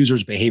the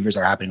user's behaviors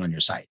that are happening on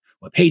your site.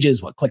 What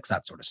pages, what clicks,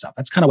 that sort of stuff.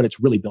 That's kind of what it's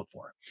really built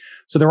for.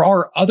 So there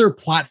are other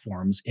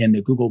platforms in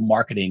the Google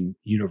marketing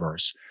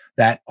universe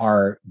that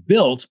are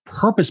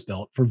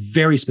purpose-built for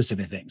very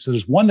specific things. So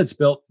there's one that's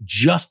built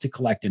just to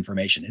collect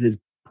information. It is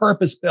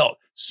purpose-built,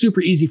 super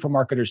easy for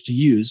marketers to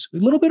use, a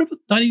little bit of a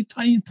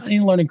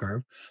tiny learning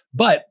curve.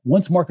 But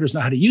once marketers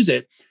know how to use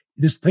it,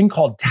 this thing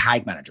called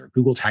Tag Manager,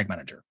 Google Tag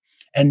Manager.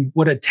 And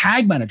what a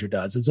tag manager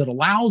does is it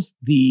allows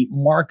the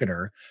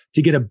marketer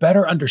to get a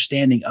better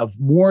understanding of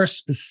more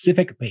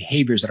specific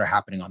behaviors that are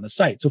happening on the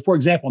site. So for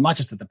example, not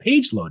just that the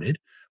page loaded,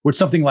 which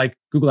something like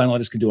Google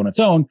Analytics can do on its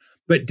own,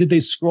 but did they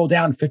scroll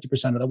down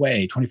 50% of the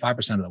way,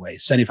 25% of the way,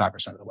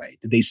 75% of the way?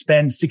 Did they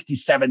spend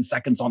 67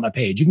 seconds on the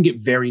page? You can get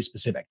very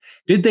specific.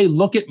 Did they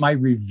look at my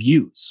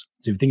reviews?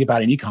 So if you think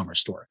about an e-commerce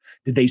store,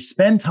 did they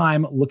spend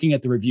time looking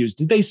at the reviews?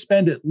 Did they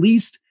spend at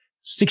least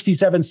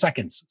 67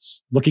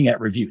 seconds looking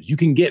at reviews? You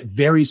can get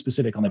very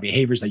specific on the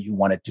behaviors that you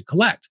want it to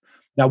collect.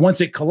 Now,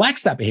 once it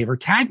collects that behavior,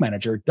 Tag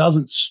Manager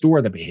doesn't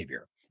store the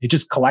behavior. It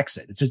just collects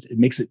it. It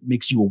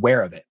makes you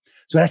aware of it.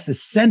 So it has to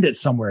send it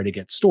somewhere to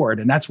get stored.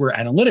 And that's where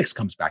analytics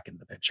comes back into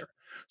the picture.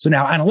 So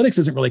now analytics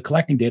isn't really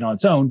collecting data on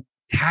its own.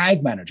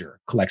 Tag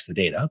Manager collects the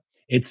data.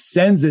 It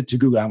sends it to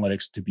Google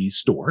Analytics to be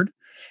stored.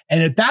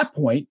 And at that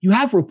point, you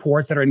have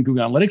reports that are in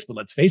Google Analytics, but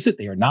let's face it,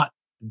 they are not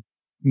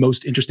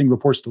most interesting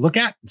reports to look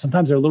at.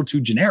 Sometimes they're a little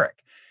too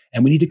generic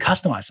and we need to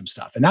customize some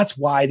stuff. And that's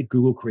why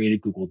Google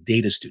created Google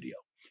Data Studio,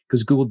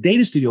 because Google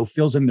Data Studio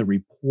fills in the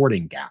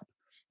reporting gap.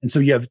 And so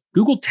you have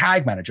Google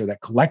Tag Manager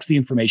that collects the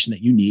information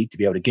that you need to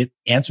be able to get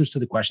answers to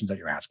the questions that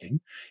you're asking.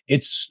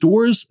 It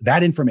stores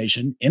that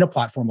information in a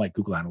platform like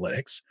Google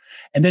Analytics.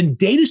 And then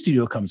Data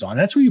Studio comes on. And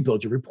that's where you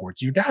build your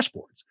reports and your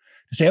dashboards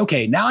to say,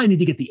 okay, now I need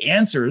to get the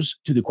answers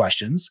to the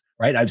questions,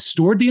 right? I've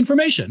stored the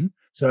information,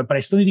 but I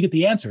still need to get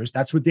the answers.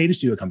 That's where Data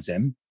Studio comes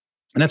in.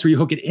 And that's where you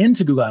hook it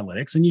into Google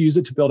Analytics and you use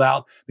it to build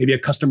out maybe a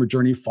customer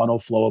journey funnel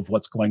flow of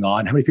what's going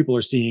on. How many people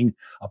are seeing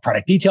a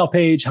product detail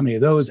page? How many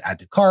of those add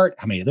to cart?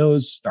 How many of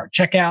those start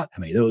checkout? How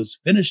many of those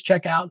finish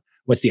checkout?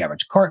 What's the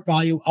average cart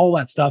value? All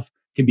that stuff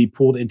can be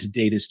pulled into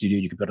Data Studio.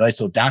 You can build a nice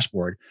little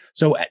dashboard.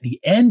 So at the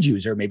end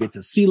user, maybe it's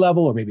a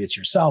C-level or maybe it's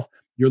yourself,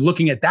 you're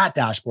looking at that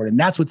dashboard and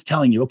that's what's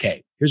telling you,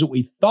 okay, here's what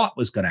we thought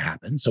was going to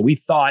happen. So we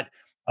thought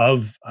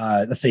of,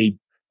 let's say,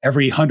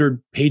 every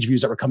 100 page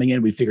views that were coming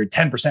in, we figured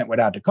 10%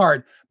 went out to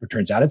cart, but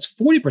turns out it's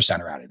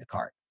 40% are out of the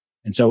cart.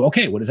 And so,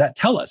 okay, what does that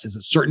tell us? Is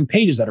it certain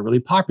pages that are really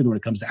popular when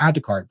it comes to add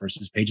to cart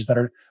versus pages that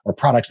are, or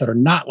products that are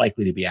not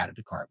likely to be added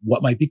to cart?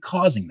 What might be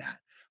causing that?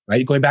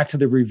 Right? Going back to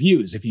the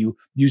reviews, if you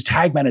use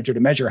Tag Manager to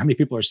measure how many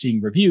people are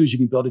seeing reviews, you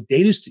can build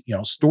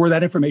a store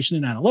that information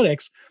in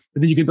analytics,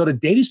 but then you can build a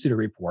data studio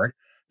report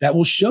that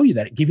will show you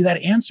that, give you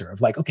that answer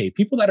of like, okay,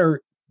 people that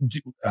are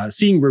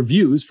seeing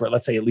reviews for,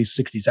 let's say, at least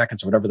 60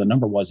 seconds or whatever the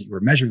number was that you were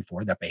measuring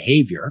for, that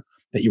behavior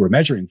that you were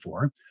measuring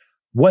for,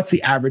 what's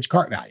the average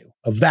cart value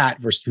of that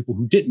versus people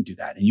who didn't do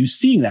that? And you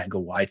seeing that and go,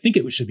 well, I think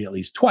it should be at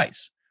least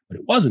twice, but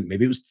it wasn't.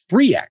 Maybe it was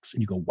 3x.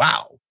 And you go,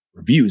 wow,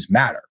 reviews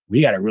matter.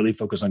 We got to really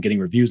focus on getting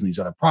reviews in these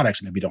other products.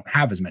 And maybe don't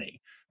have as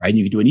many, right? And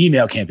you can do an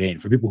email campaign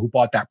for people who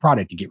bought that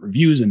product and get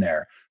reviews in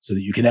there so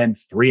that you can then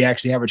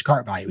 3x the average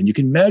cart value. And you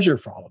can measure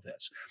for all of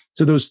this.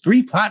 So those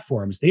three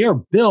platforms, they are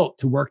built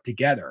to work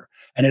together.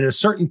 And at a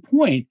certain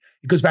point,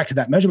 it goes back to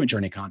that measurement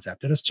journey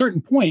concept. At a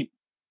certain point,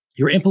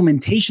 your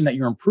implementation that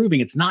you're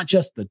improving, it's not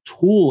just the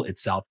tool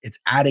itself, it's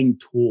adding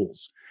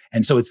tools.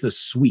 And so it's the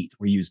suite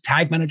where you use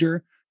Tag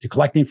Manager to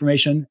collect the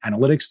information,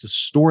 analytics to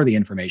store the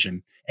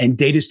information, and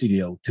Data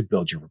Studio to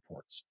build your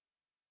reports.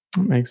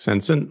 That makes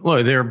sense. And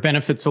look, there are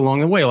benefits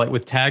along the way. Like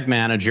with Tag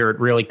Manager, it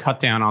really cut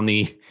down on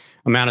the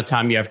amount of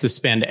time you have to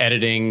spend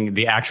editing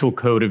the actual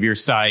code of your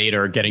site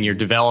or getting your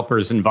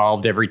developers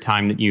involved every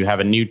time that you have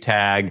a new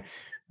tag.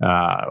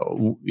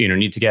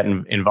 Need to get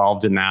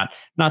involved in that.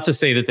 Not to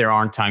say that there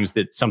aren't times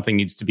that something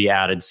needs to be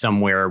added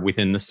somewhere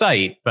within the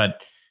site,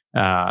 but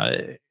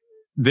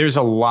there's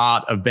a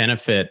lot of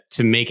benefit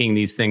to making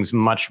these things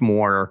much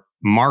more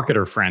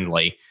marketer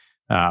friendly,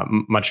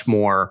 much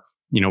more,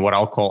 what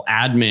I'll call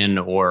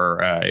admin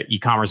or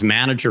e-commerce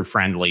manager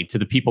friendly to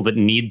the people that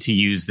need to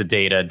use the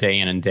data day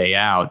in and day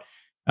out,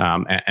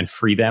 and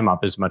free them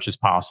up as much as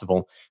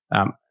possible.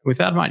 With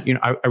that in mind,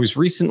 I was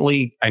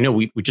recently, I know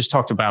we just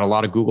talked about a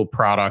lot of Google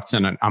products,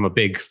 and I'm a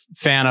big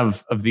fan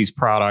of these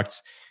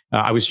products.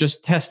 I was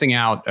just testing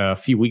out a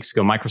few weeks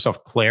ago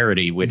Microsoft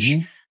Clarity, which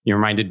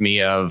reminded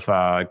me of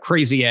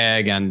Crazy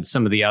Egg and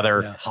some of the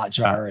other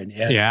Hotjar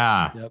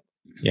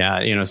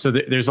and So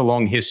there's a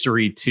long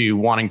history to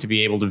wanting to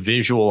be able to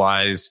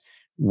visualize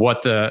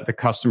what the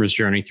customer's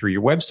journey through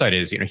your website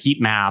is.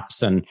 Heat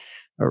maps and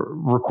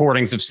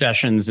recordings of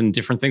sessions and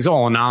different things,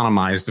 all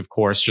anonymized, of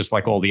course, just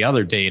like all the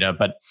other data.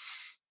 But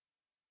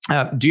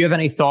do you have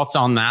any thoughts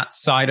on that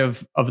side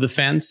of the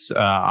fence?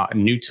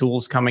 New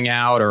tools coming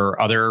out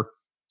or other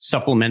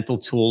supplemental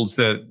tools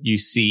that you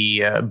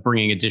see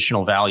bringing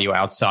additional value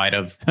outside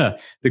of the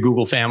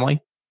Google family?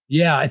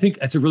 Yeah, I think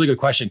that's a really good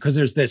question because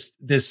there's this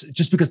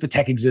just because the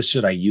tech exists,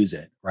 should I use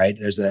it? Right?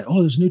 There's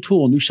there's a new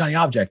tool, new shiny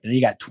object, and then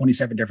you got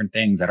 27 different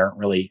things that aren't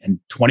really, and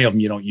 20 of them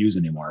you don't use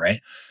anymore,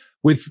 right?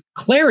 With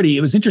Clarity,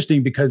 it was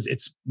interesting because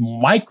it's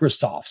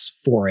Microsoft's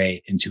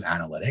foray into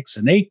analytics,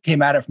 and they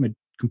came at it from a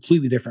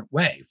completely different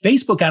way.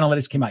 Facebook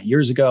Analytics came out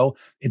years ago.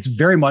 It's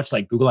very much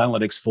like Google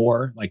Analytics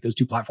 4. Like those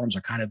two platforms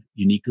are kind of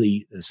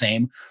uniquely the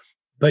same.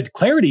 But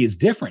Clarity is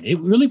different. It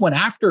really went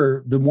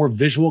after the more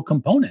visual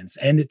components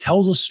and it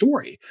tells a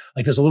story.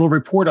 Like there's a little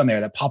report on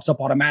there that pops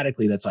up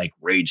automatically that's like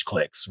rage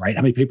clicks, right?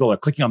 How many people are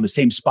clicking on the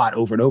same spot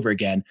over and over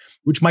again,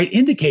 which might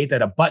indicate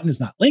that a button is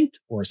not linked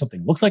or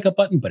something looks like a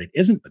button, but it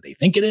isn't, but they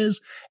think it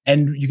is.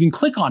 And you can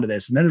click onto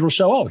this and then it'll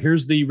show,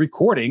 here's the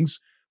recordings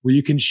where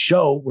you can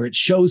show where it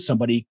shows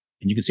somebody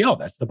and you can see,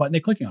 that's the button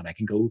they're clicking on. I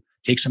can go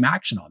take some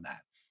action on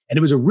that. And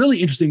it was a really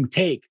interesting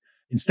take.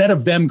 Instead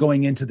of them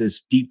going into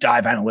this deep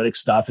dive analytics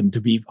stuff and to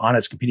be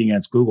honest, competing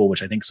against Google,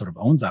 which I think sort of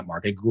owns that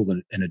market,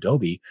 Google and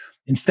Adobe,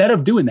 instead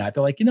of doing that,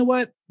 they're like, you know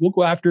what? We'll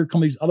go after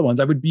some of these other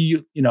ones. I would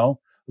be, a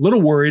little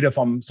worried if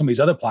I'm some of these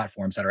other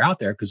platforms that are out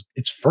there because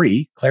it's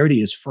free.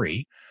 Clarity is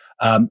free.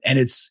 And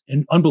it's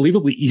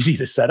unbelievably easy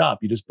to set up.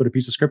 You just put a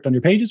piece of script on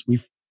your pages.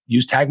 We've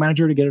used Tag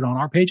Manager to get it on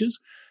our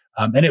pages.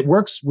 And it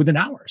works within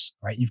hours,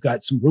 right? You've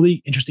got some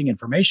really interesting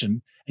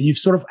information and you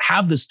sort of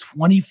have this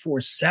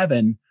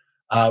 24/7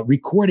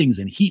 recordings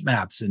and heat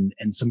maps and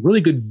some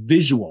really good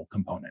visual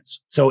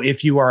components. So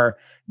if you are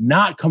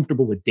not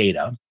comfortable with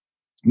data,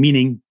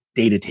 meaning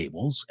data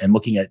tables and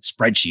looking at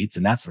spreadsheets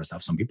and that sort of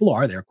stuff, some people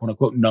are, they're quote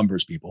unquote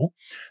numbers people.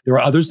 There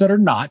are others that are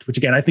not, which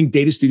again, I think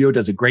Data Studio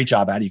does a great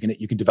job at.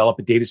 You can develop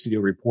a Data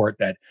Studio report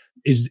that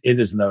is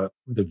the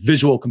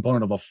visual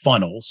component of a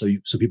funnel. So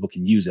people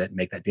can use it and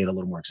make that data a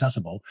little more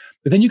accessible.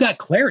 But then you got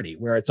Clarity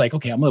where it's like,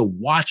 okay, I'm going to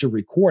watch a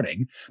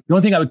recording. The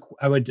only thing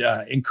I would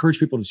encourage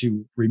people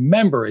to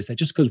remember is that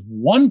just because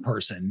one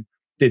person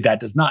did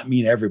that does not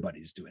mean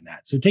everybody's doing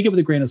that. So take it with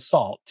a grain of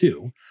salt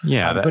too.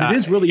 Yeah. But it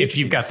is really, if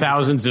you've got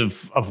thousands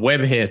of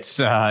web hits,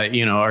 are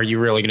you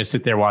really going to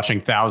sit there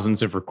watching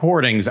thousands of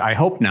recordings? I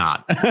hope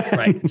not.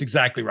 Right. It's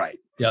exactly right.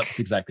 Yep. It's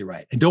exactly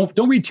right. And don't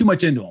read too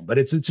much into them, but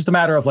it's just a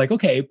matter of like,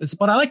 okay,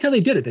 but I liked how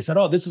they did it. They said,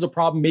 this is a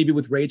problem maybe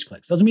with rage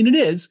clicks. Doesn't mean it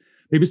is.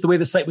 Maybe it's the way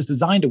the site was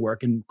designed to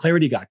work and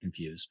Clarity got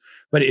confused,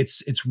 but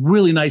it's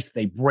really nice that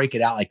they break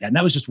it out like that. And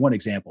that was just one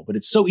example, but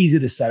it's so easy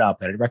to set up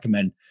that I'd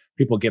recommend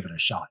people give it a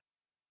shot.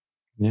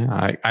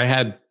 Yeah, I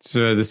had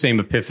the same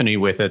epiphany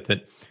with it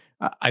that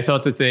I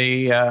thought that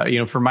they,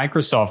 for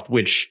Microsoft,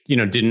 which,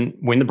 didn't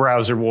win the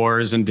browser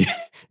wars and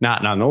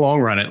not in the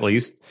long run, at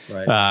least,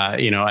 right.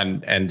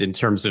 And in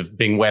terms of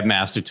being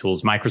webmaster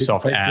tools,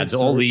 Microsoft adds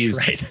all these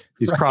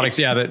products.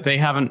 Yeah, that they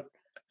haven't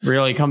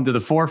really come to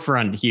the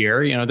forefront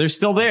here. They're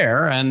still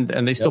there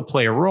and they still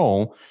play a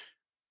role.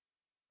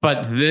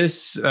 But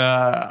this,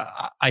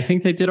 I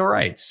think they did all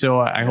right. So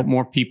I hope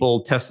more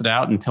people test it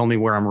out and tell me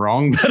where I'm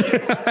wrong.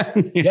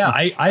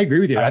 I agree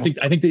with you. I think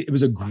that it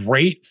was a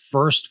great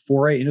first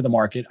foray into the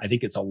market. I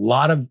think it's a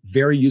lot of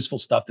very useful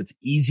stuff that's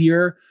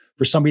easier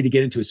for somebody to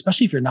get into,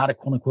 especially if you're not a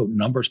quote unquote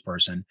numbers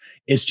person.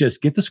 It's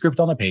just get the script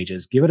on the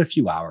pages, give it a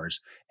few hours,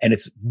 and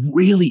it's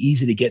really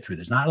easy to get through.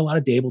 There's not a lot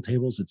of table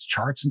tables. It's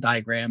charts and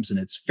diagrams, and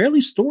it's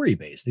fairly story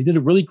based. They did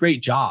a really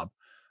great job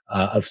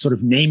of sort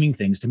of naming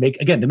things to make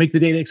the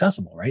data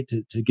accessible, right?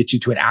 To get you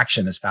to an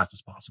action as fast as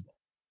possible.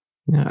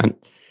 Yeah.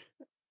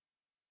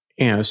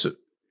 And, so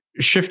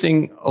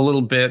shifting a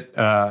little bit,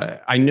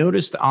 I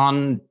noticed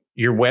on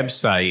your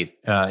website,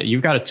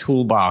 you've got a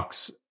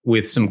toolbox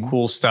with some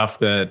cool stuff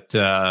that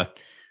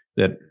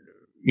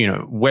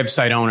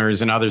website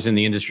owners and others in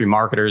the industry,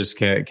 marketers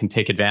can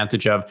take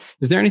advantage of.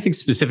 Is there anything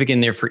specific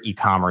in there for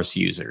e-commerce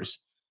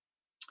users?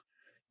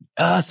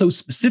 So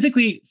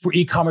specifically for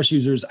e-commerce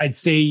users, I'd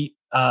say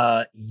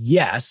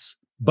yes,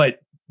 but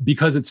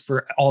because it's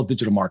for all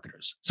digital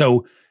marketers.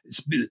 So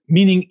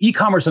meaning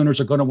e-commerce owners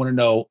are going to want to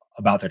know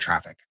about their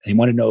traffic. They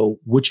want to know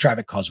which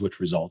traffic caused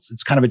which results.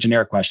 It's kind of a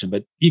generic question,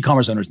 but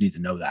e-commerce owners need to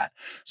know that.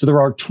 So there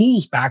are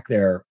tools back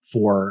there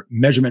for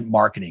measurement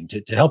marketing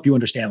to help you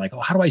understand, like,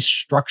 how do I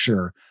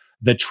structure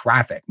the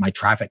traffic, my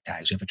traffic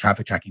tags? We have a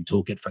traffic tracking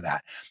toolkit for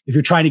that. If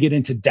you're trying to get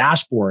into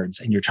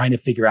dashboards and you're trying to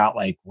figure out,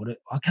 like,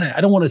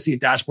 I don't want to see a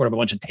dashboard of a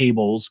bunch of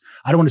tables.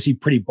 I don't want to see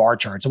pretty bar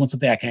charts. I want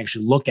something I can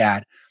actually look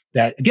at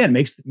that, again,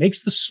 makes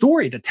the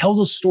story, that tells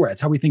a story.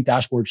 That's how we think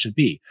dashboards should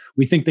be.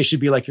 We think they should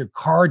be like your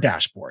car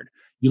dashboard.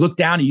 You look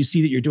down and you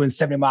see that you're doing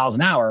 70 miles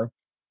an hour.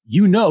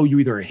 You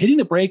either are hitting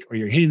the brake or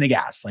you're hitting the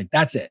gas. Like,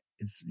 that's it.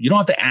 You don't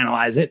have to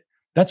analyze it.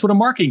 That's what a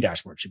marketing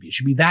dashboard should be. It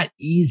should be that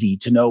easy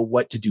to know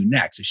what to do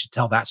next. It should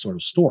tell that sort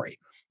of story.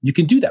 You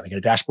can do that. We got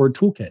a dashboard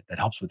toolkit that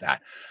helps with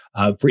that.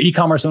 For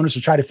e-commerce owners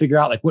to try to figure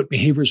out, like, what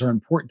behaviors are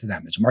important to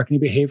them. It's a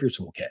marketing behavior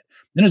toolkit.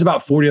 Then there's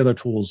about 40 other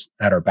tools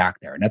that are back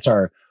there. And that's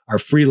our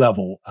free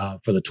level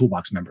for the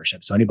Toolbox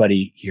membership. So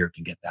anybody here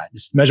can get that.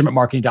 It's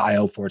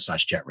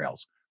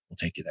measurementmarketing.io/JetRails. We'll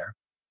take you there.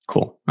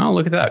 Cool. Oh,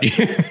 look at that.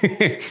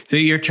 So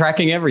you're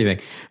tracking everything.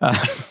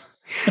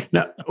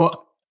 No,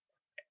 well,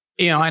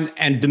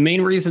 and the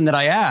main reason that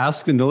I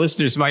asked, and the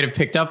listeners might have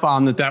picked up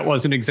on that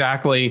wasn't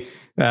exactly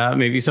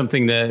maybe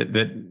something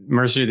that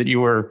Mercer, that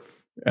you were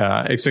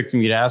expecting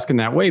me to ask in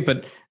that way,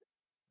 but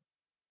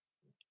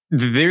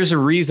there's a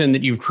reason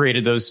that you've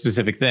created those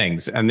specific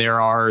things. And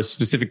there are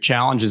specific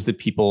challenges that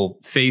people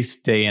face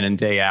day in and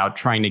day out,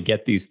 trying to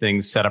get these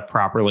things set up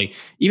properly.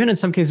 Even in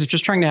some cases,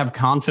 just trying to have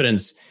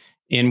confidence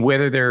in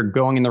whether they're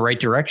going in the right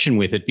direction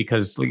with it,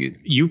 because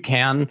you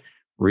can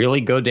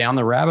really go down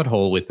the rabbit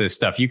hole with this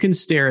stuff. You can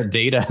stare at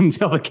data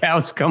until the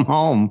cows come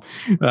home,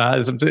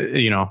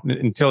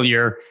 until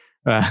you're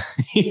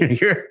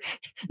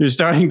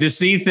starting to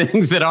see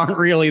things that aren't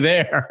really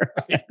there.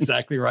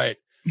 Exactly right.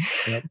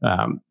 Yep.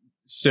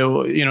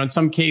 So, in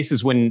some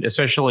cases, when,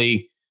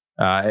 especially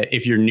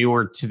if you're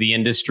newer to the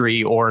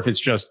industry, or if it's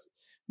just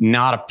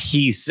not a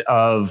piece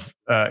of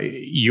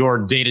your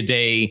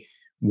day-to-day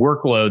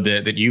workload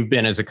that you've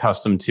been as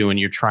accustomed to, and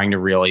you're trying to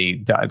really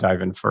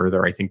dive in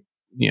further, I think,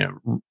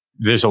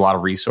 there's a lot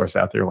of resource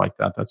out there like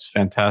that. That's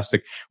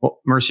fantastic. Well,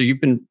 Mercer,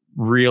 you've been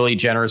really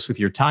generous with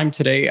your time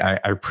today. I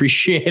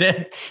appreciate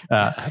it.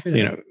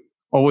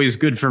 Always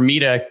good for me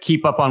to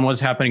keep up on what's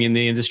happening in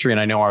the industry, and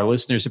I know our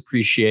listeners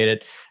appreciate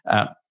it.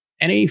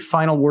 Any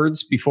final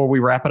words before we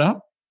wrap it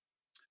up?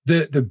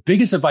 The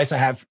biggest advice I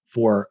have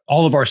for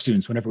all of our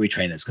students whenever we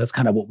train this, because that's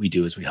kind of what we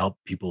do, is we help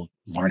people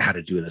learn how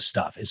to do this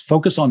stuff, is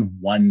focus on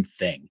one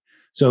thing.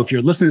 So if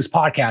you're listening to this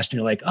podcast and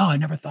you're like, I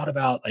never thought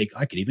about, like,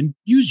 I could even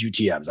use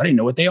UTMs. I didn't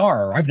know what they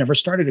are, or I've never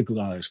started a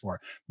Google Analytics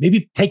before.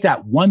 Maybe take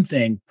that one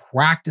thing,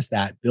 practice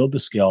that, build the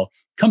skill,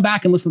 come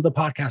back and listen to the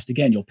podcast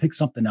again. You'll pick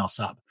something else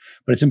up.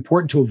 But it's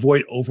important to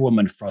avoid overwhelm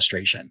and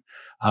frustration.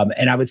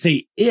 And I would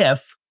say,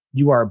 if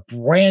you are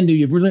brand new,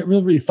 you've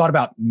really thought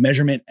about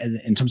measurement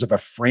in terms of a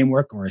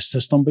framework or a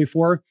system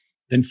before,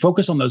 then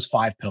focus on those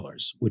 5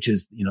 pillars, which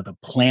is, the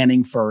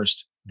planning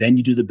first, then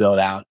you do the build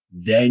out,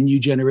 then you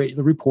generate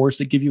the reports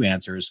that give you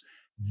answers,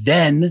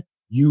 then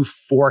you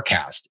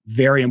forecast.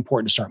 Very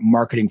important to start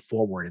marketing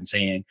forward and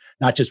saying,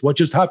 not just what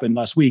just happened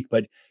last week,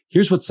 but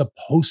here's what's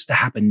supposed to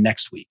happen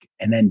next week.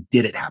 And then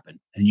did it happen?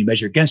 And you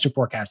measure against your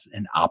forecast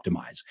and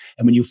optimize.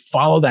 And when you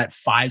follow that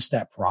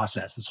 5-step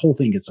process, this whole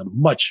thing gets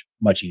much,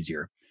 much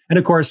easier. And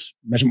of course,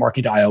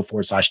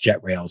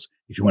 measurementmarketing.io/JetRails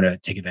if you want to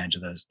take advantage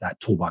of that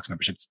Toolbox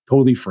membership. It's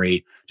totally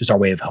free. Just our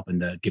way of helping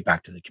to give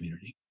back to the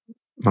community.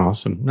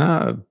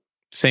 Awesome.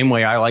 Same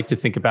way I like to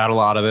think about a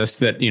lot of this,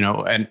 that,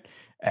 and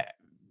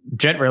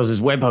JetRails as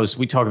web host,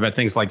 we talk about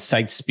things like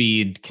site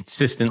speed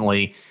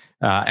consistently.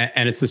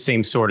 And it's the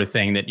same sort of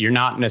thing that you're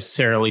not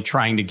necessarily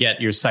trying to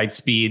get your site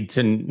speed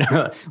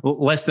to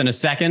less than a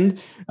second.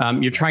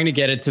 You're trying to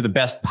get it to the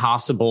best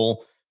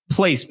possible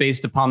place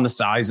based upon the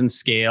size and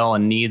scale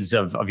and needs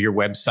of your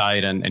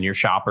website and your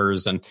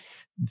shoppers. And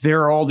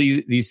there are all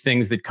these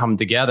things that come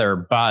together,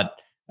 but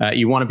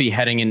you want to be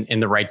heading in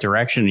the right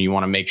direction. And you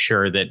want to make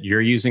sure that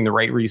you're using the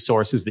right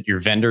resources, that your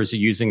vendors are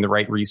using the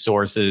right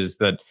resources,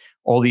 that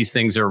all these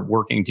things are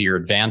working to your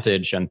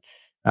advantage. And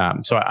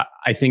so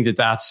I think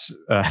that's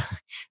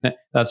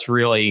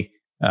really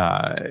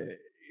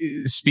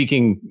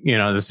speaking,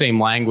 the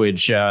same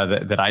language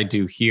that I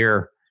do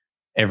here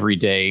every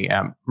day.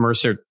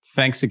 Mercer,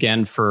 thanks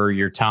again for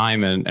your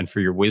time and for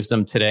your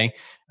wisdom today.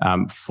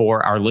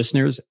 For our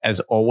listeners, as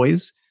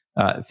always,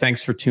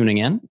 thanks for tuning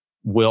in.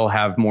 We'll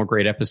have more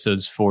great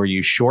episodes for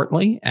you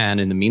shortly. And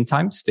in the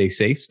meantime, stay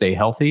safe, stay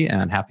healthy,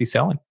 and happy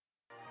selling.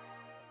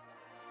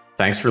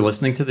 Thanks for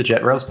listening to the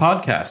JetRails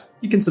podcast.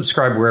 You can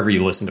subscribe wherever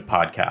you listen to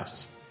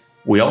podcasts.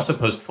 We also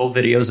post full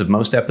videos of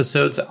most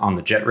episodes on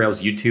the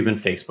JetRails YouTube and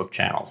Facebook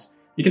channels.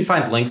 You can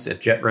find links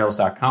at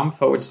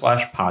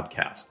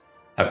jetrails.com/podcast.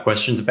 Have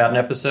questions about an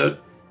episode?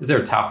 Is there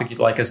a topic you'd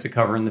like us to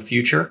cover in the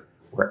future?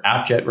 We're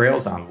at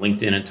JetRails on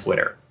LinkedIn and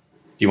Twitter.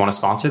 Do you want to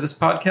sponsor this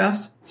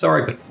podcast?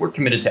 Sorry, but we're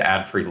committed to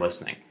ad-free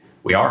listening.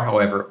 We are,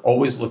 however,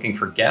 always looking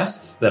for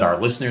guests that our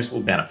listeners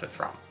will benefit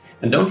from.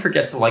 And don't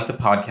forget to like the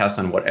podcast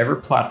on whatever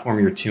platform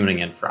you're tuning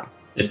in from.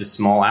 It's a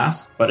small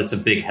ask, but it's a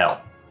big help.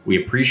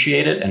 We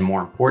appreciate it, and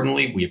more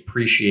importantly, we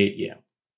appreciate you.